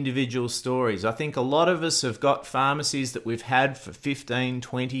got individual stories. I think a lot of us have got pharmacies that we've had for 15,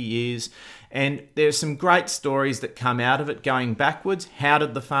 20 years. And there's some great stories that come out of it going backwards. How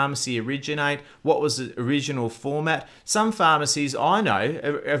did the pharmacy originate? What was the original format? Some pharmacies I know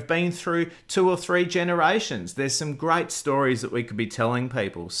have been through 2 or 3 generations. There's some great stories that we could be telling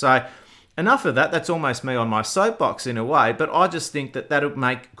people. So enough of that. That's almost me on my soapbox in a way, but I just think that would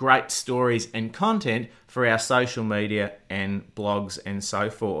make great stories and content for our social media and blogs and so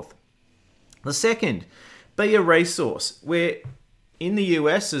forth. The second, be a resource. We're in the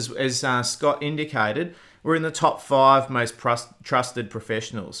US, as Scott indicated, we're in the top 5 most trusted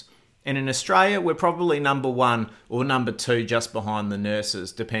professionals. And in Australia, we're probably number 1 or number 2 just behind the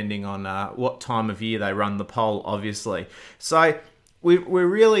nurses, depending on what time of year they run the poll, obviously. So we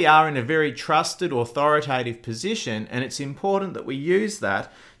really are in a very trusted, authoritative position, and it's important that we use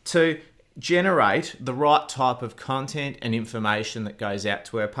that to generate the right type of content and information that goes out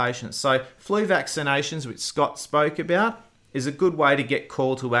to our patients. So flu vaccinations, which Scott spoke about, is a good way to get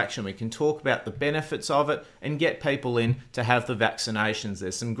call to action. We can talk about the benefits of it and get people in to have the vaccinations.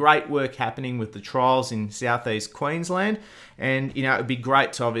 There's some great work happening with the trials in southeast Queensland, and it would be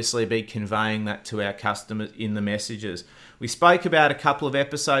great to obviously be conveying that to our customers in the messages. We spoke about a couple of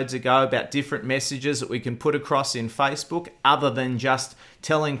episodes ago about different messages that we can put across in Facebook other than just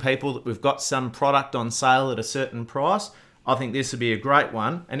telling people that we've got some product on sale at a certain price. I think this would be a great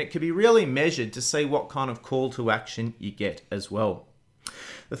one, and it could be really measured to see what kind of call to action you get as well.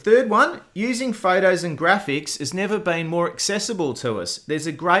 The third one, using photos and graphics has never been more accessible to us. There's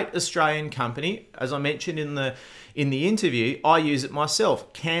a great Australian company, as I mentioned in the interview, I use it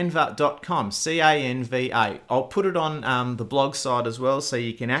myself, canva.com, C-A-N-V-A. I'll put it on the blog site as well so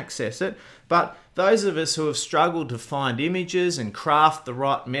you can access it. But those of us who have struggled to find images and craft the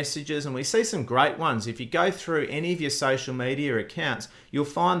right messages, and we see some great ones. If you go through any of your social media accounts, you'll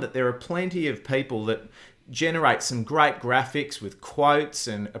find that there are plenty of people that generate some great graphics with quotes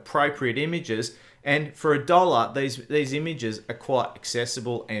and appropriate images. And for $1, these images are quite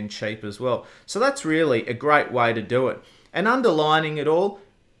accessible and cheap as well. So that's really a great way to do it. And underlining it all,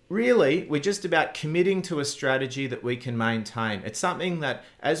 really, we're just about committing to a strategy that we can maintain. It's something that,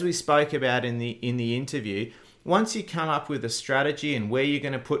 as we spoke about in the interview, once you come up with a strategy and where you're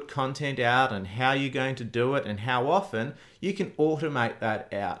going to put content out and how you're going to do it and how often, you can automate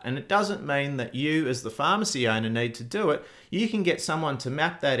that out. And it doesn't mean that you as the pharmacy owner need to do it. You can get someone to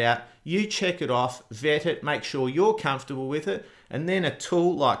map that out, you check it off, vet it, make sure you're comfortable with it, and then a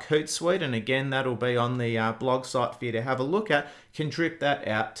tool like Hootsuite, and again that'll be on the blog site for you to have a look at, can drip that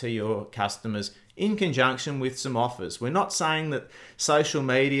out to your customers in conjunction with some offers. We're not saying that social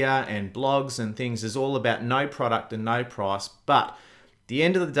media and blogs and things is all about no product and no price, but at the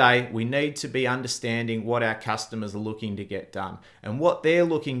end of the day, we need to be understanding what our customers are looking to get done. And what they're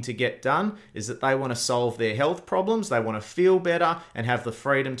looking to get done is that they want to solve their health problems, they want to feel better and have the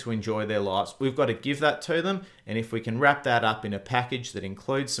freedom to enjoy their lives. We've got to give that to them, and if we can wrap that up in a package that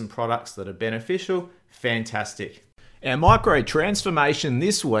includes some products that are beneficial, fantastic. Our micro transformation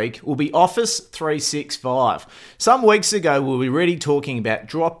this week will be Office 365. Some weeks ago, we were already talking about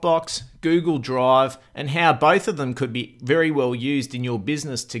Dropbox, Google Drive, and how both of them could be very well used in your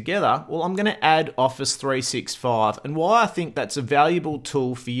business together. Well, I'm going to add Office 365 and why I think that's a valuable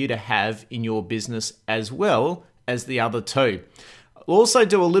tool for you to have in your business as well as the other two. We'll also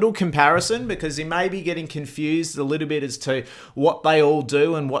do a little comparison because you may be getting confused a little bit as to what they all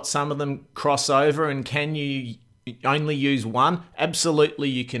do and what some of them cross over, and can you only use one? Absolutely,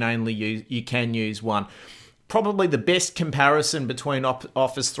 you can use one. Probably the best comparison between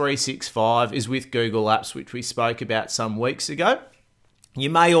Office 365 is with Google Apps, which we spoke about some weeks ago. You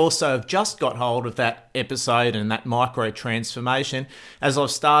may also have just got hold of that episode and that micro transformation as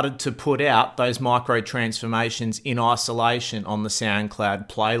I've started to put out those micro transformations in isolation on the SoundCloud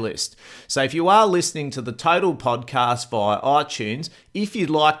playlist. So if you are listening to the total podcast via iTunes, if you'd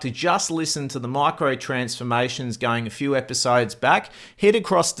like to just listen to the micro transformations going a few episodes back, head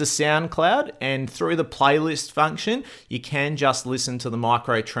across to SoundCloud, and through the playlist function, you can just listen to the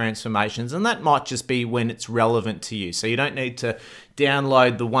micro transformations, and that might just be when it's relevant to you. So you don't need to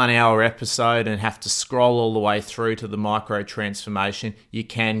download the 1 hour episode and have to scroll all the way through to the micro transformation. You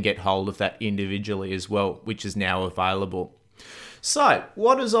can get hold of that individually as well, which is now available. So,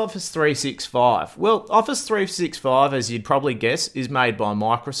 what is Office 365? Well, Office 365, as you'd probably guess, is made by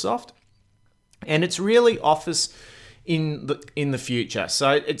Microsoft, and it's really Office in the future.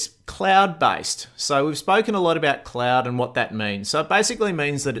 So it's cloud-based. So we've spoken a lot about cloud and what that means. So it basically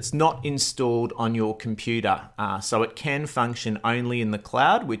means that it's not installed on your computer. So it can function only in the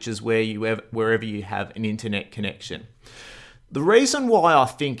cloud, which is wherever you have an internet connection. The reason why I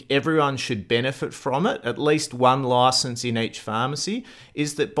think everyone should benefit from it, at least one license in each pharmacy,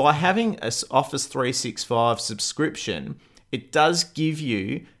 is that by having an Office 365 subscription, it does give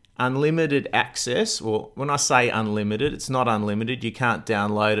you unlimited access. Or when I say unlimited, it's not unlimited. You can't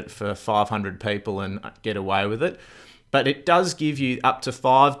download it for 500 people and get away with it. But it does give you up to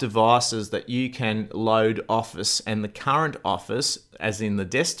 5 devices that you can load Office and the current Office, as in the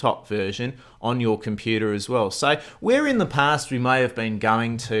desktop version, on your computer as well. So where in the past we may have been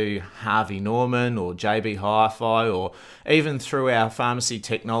going to Harvey Norman or JB Hi-Fi, or even through our pharmacy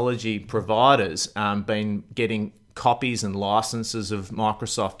technology providers, been getting copies and licenses of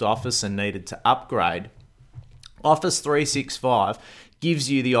Microsoft Office and needed to upgrade, Office 365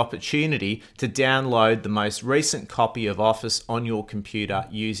 gives you the opportunity to download the most recent copy of Office on your computer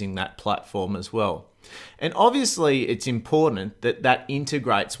using that platform as well. And obviously, it's important that that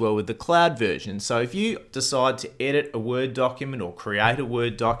integrates well with the cloud version. So if you decide to edit a Word document or create a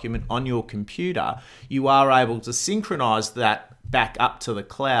Word document on your computer, you are able to synchronize that back up to the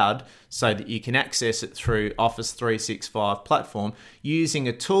cloud so that you can access it through Office 365 platform using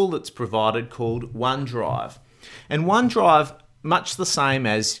a tool that's provided called OneDrive. And OneDrive, much the same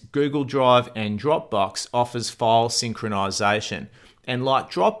as Google Drive and Dropbox, offers file synchronization. And like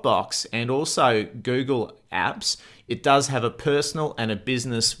Dropbox and also Google Apps, it does have a personal and a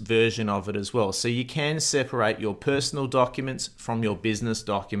business version of it as well. So you can separate your personal documents from your business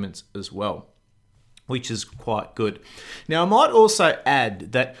documents as well, which is quite good. Now, I might also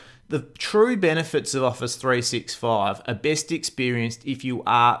add that the true benefits of Office 365 are best experienced if you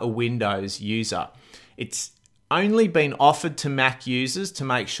are a Windows user. It's only been offered to Mac users to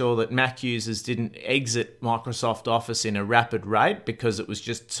make sure that Mac users didn't exit Microsoft Office in a rapid rate because it was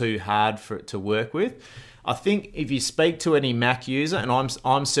just too hard for it to work with. I think if you speak to any Mac user, and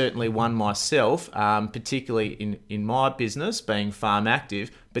I'm certainly one myself, particularly in my business being Farm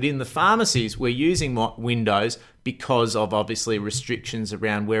Active, but in the pharmacies we're using Windows because of obviously restrictions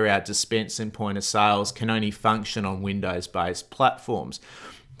around where our dispense and point of sales can only function on Windows-based platforms.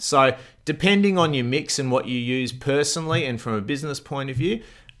 So depending on your mix and what you use personally and from a business point of view,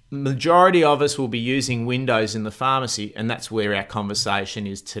 majority of us will be using Windows in the pharmacy, and that's where our conversation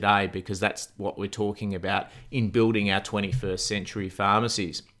is today because that's what we're talking about in building our 21st century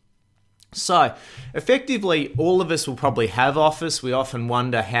pharmacies. So effectively, all of us will probably have Office. We often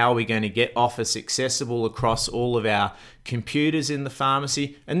wonder how we're going to get Office accessible across all of our computers in the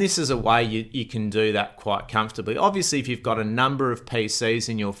pharmacy, and this is a way you can do that quite comfortably. Obviously, if you've got a number of PCs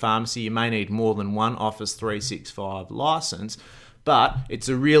in your pharmacy, you may need more than one Office 365 license, but it's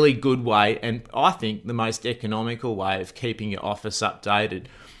a really good way, and I think the most economical way of keeping your Office updated.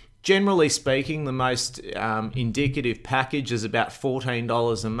 Generally speaking, the most indicative package is about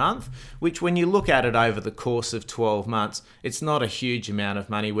 $14 a month, which when you look at it over the course of 12 months, it's not a huge amount of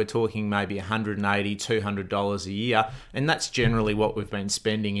money. We're talking maybe $180, $200 a year, and that's generally what we've been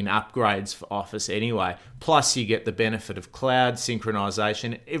spending in upgrades for Office anyway. Plus you get the benefit of cloud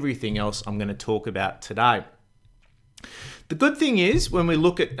synchronization, everything else I'm going to talk about today. The good thing is, when we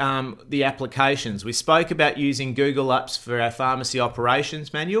look at the applications, we spoke about using Google Apps for our pharmacy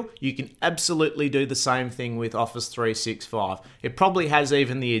operations manual. You can absolutely do the same thing with Office 365. It probably has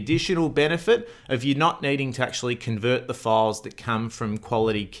even the additional benefit of you not needing to actually convert the files that come from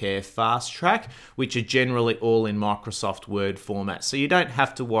Quality Care Fast Track, which are generally all in Microsoft Word format. So you don't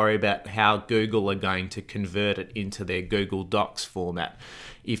have to worry about how Google are going to convert it into their Google Docs format,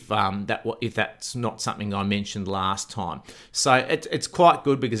 if that's not something I mentioned last time. So it's quite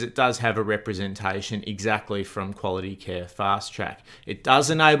good because it does have a representation exactly from Quality Care Fast Track. It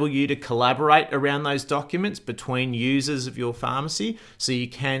does enable you to collaborate around those documents between users of your pharmacy, so you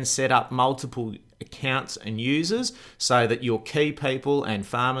can set up multiple accounts and users so that your key people and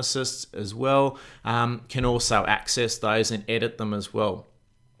pharmacists as well can also access those and edit them as well.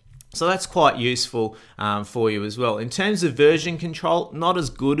 So that's quite useful for you as well. In terms of version control, not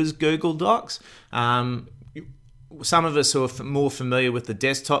as good as Google Docs. Some of us who are more familiar with the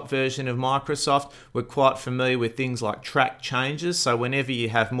desktop version of Microsoft, we're quite familiar with things like track changes. So whenever you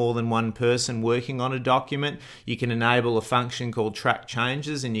have more than one person working on a document, you can enable a function called track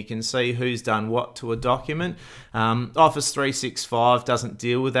changes and you can see who's done what to a document. Office 365 doesn't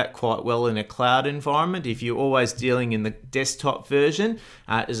deal with that quite well in a cloud environment. If you're always dealing in the desktop version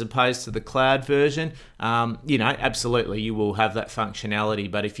as opposed to the cloud version, absolutely you will have that functionality.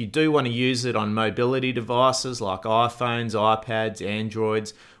 But if you do want to use it on mobility devices like iPhones, iPads,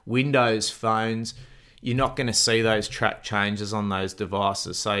 Androids, Windows phones, you're not going to see those track changes on those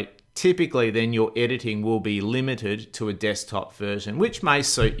devices. So typically then your editing will be limited to a desktop version, which may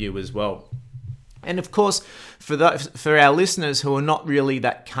suit you as well. And of course, for our listeners who are not really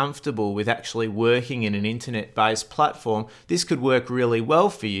that comfortable with actually working in an internet-based platform, this could work really well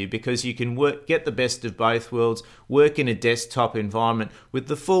for you because you can get the best of both worlds, work in a desktop environment with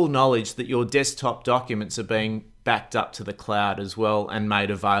the full knowledge that your desktop documents are being backed up to the cloud as well and made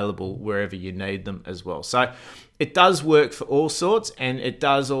available wherever you need them as well. So it does work for all sorts, and it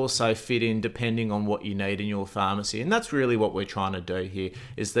does also fit in depending on what you need in your pharmacy. And that's really what we're trying to do here,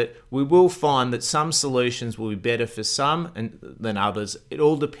 is that we will find that some solutions will be better for some than others. It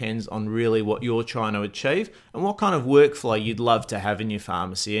all depends on really what you're trying to achieve and what kind of workflow you'd love to have in your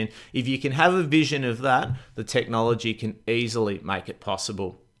pharmacy. And if you can have a vision of that, the technology can easily make it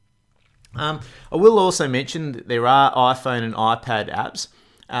possible. I will also mention that there are iPhone and iPad apps.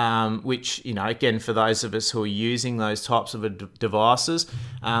 which, again, for those of us who are using those types of devices,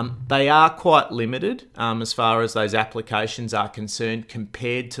 they are quite limited as far as those applications are concerned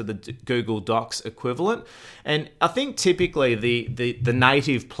compared to the Google Docs equivalent. And I think typically the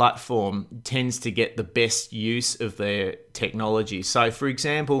native platform tends to get the best use of their technology. So, for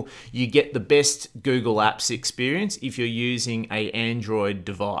example, you get the best Google Apps experience if you're using an Android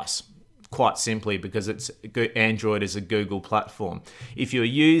device. Quite simply because Android is a Google platform. If you're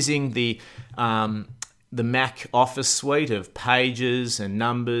using the Mac Office suite of Pages and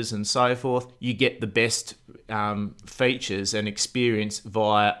Numbers and so forth, you get the best features and experience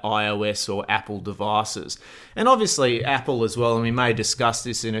via iOS or Apple devices. And obviously Apple as well, and we may discuss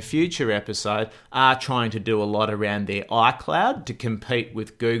this in a future episode, are trying to do a lot around their iCloud to compete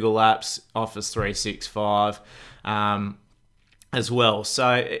with Google Apps, Office 365, as well.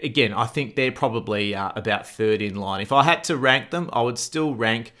 So again, I think they're probably about third in line. If I had to rank them, I would still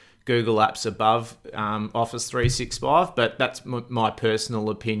rank Google Apps above Office 365, but that's my personal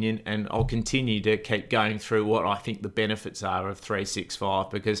opinion, and I'll continue to keep going through what I think the benefits are of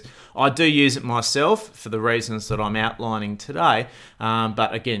 365, because I do use it myself for the reasons that I'm outlining today,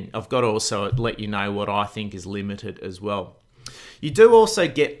 but again, I've got to also let you know what I think is limited as well. You do also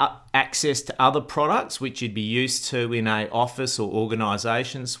get access to other products which you'd be used to in a office or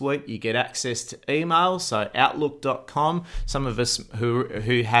organisation suite. You get access to email, so Outlook.com. Some of us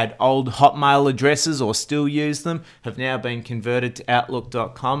who had old Hotmail addresses or still use them have now been converted to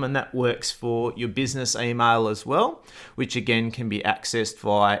Outlook.com, and that works for your business email as well, which again can be accessed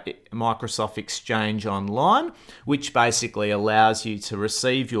via Microsoft Exchange Online, which basically allows you to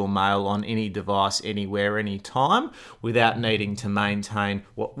receive your mail on any device, anywhere, anytime, without needing to maintain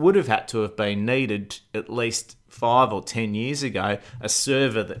what would have had to have been needed at least 5 or 10 years ago, a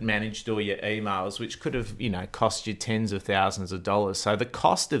server that managed all your emails, which could have, cost you tens of thousands of dollars. So the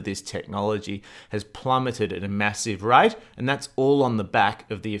cost of this technology has plummeted at a massive rate, and that's all on the back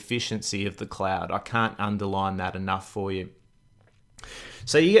of the efficiency of the cloud. I can't underline that enough for you.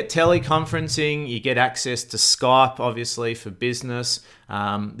 So you get teleconferencing, you get access to Skype, obviously, for business.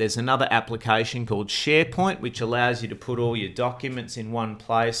 There's another application called SharePoint, which allows you to put all your documents in one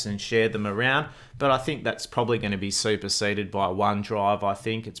place and share them around. But I think that's probably going to be superseded by OneDrive. I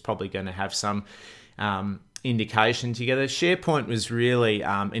think it's probably going to have some indication together. SharePoint was really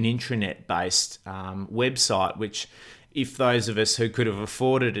an intranet-based website, which, if those of us who could have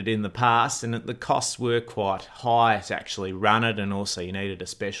afforded it in the past, and the costs were quite high to actually run it, and also you needed a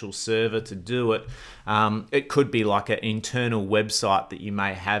special server to do it, it could be like an internal website that you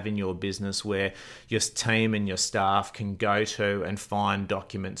may have in your business where your team and your staff can go to and find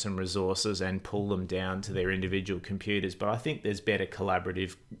documents and resources and pull them down to their individual computers. But I think there's better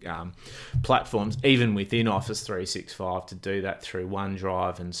collaborative platforms, even within Office 365, to do that through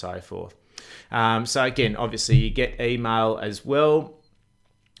OneDrive and so forth. So again, obviously you get email as well.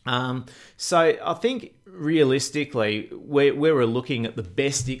 So I think realistically, where we're looking at the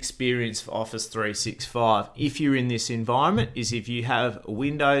best experience for Office 365, if you're in this environment, is if you have a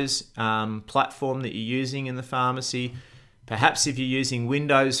Windows platform that you're using in the pharmacy. Perhaps if you're using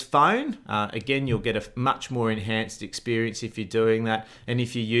Windows Phone, again, you'll get a much more enhanced experience if you're doing that. And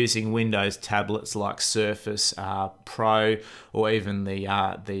if you're using Windows tablets like Surface Pro, or even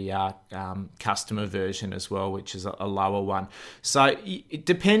the customer version as well, which is a lower one. So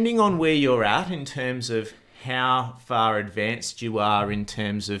depending on where you're at in terms of how far advanced you are in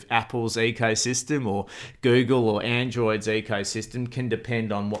terms of Apple's ecosystem or Google or Android's ecosystem, can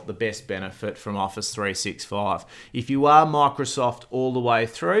depend on what the best benefit from Office 365. If you are Microsoft all the way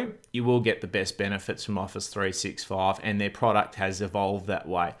through, you will get the best benefits from Office 365, and their product has evolved that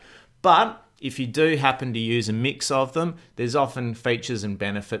way. But if you do happen to use a mix of them, there's often features and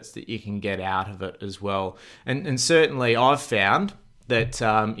benefits that you can get out of it as well. And certainly I've found that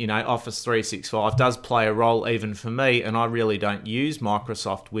Office 365 does play a role even for me, and I really don't use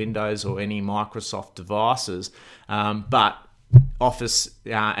Microsoft Windows or any Microsoft devices, but Office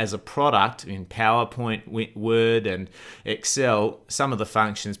as a product in PowerPoint, Word and Excel, some of the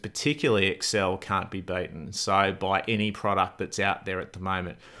functions, particularly Excel, can't be beaten by any product that's out there at the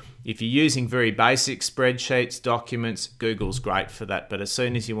moment. If you're using very basic spreadsheets, documents, Google's great for that. But as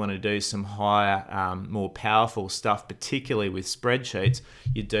soon as you want to do some higher, more powerful stuff, particularly with spreadsheets,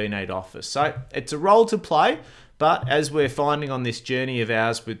 you do need Office. So it's a role to play. But as we're finding on this journey of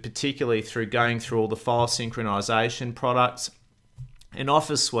ours, particularly through going through all the file synchronization products and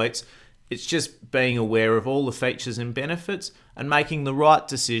Office suites, it's just being aware of all the features and benefits and making the right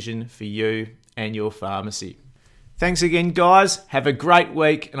decision for you and your pharmacy. Thanks again, guys. Have a great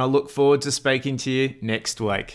week, and I look forward to speaking to you next week.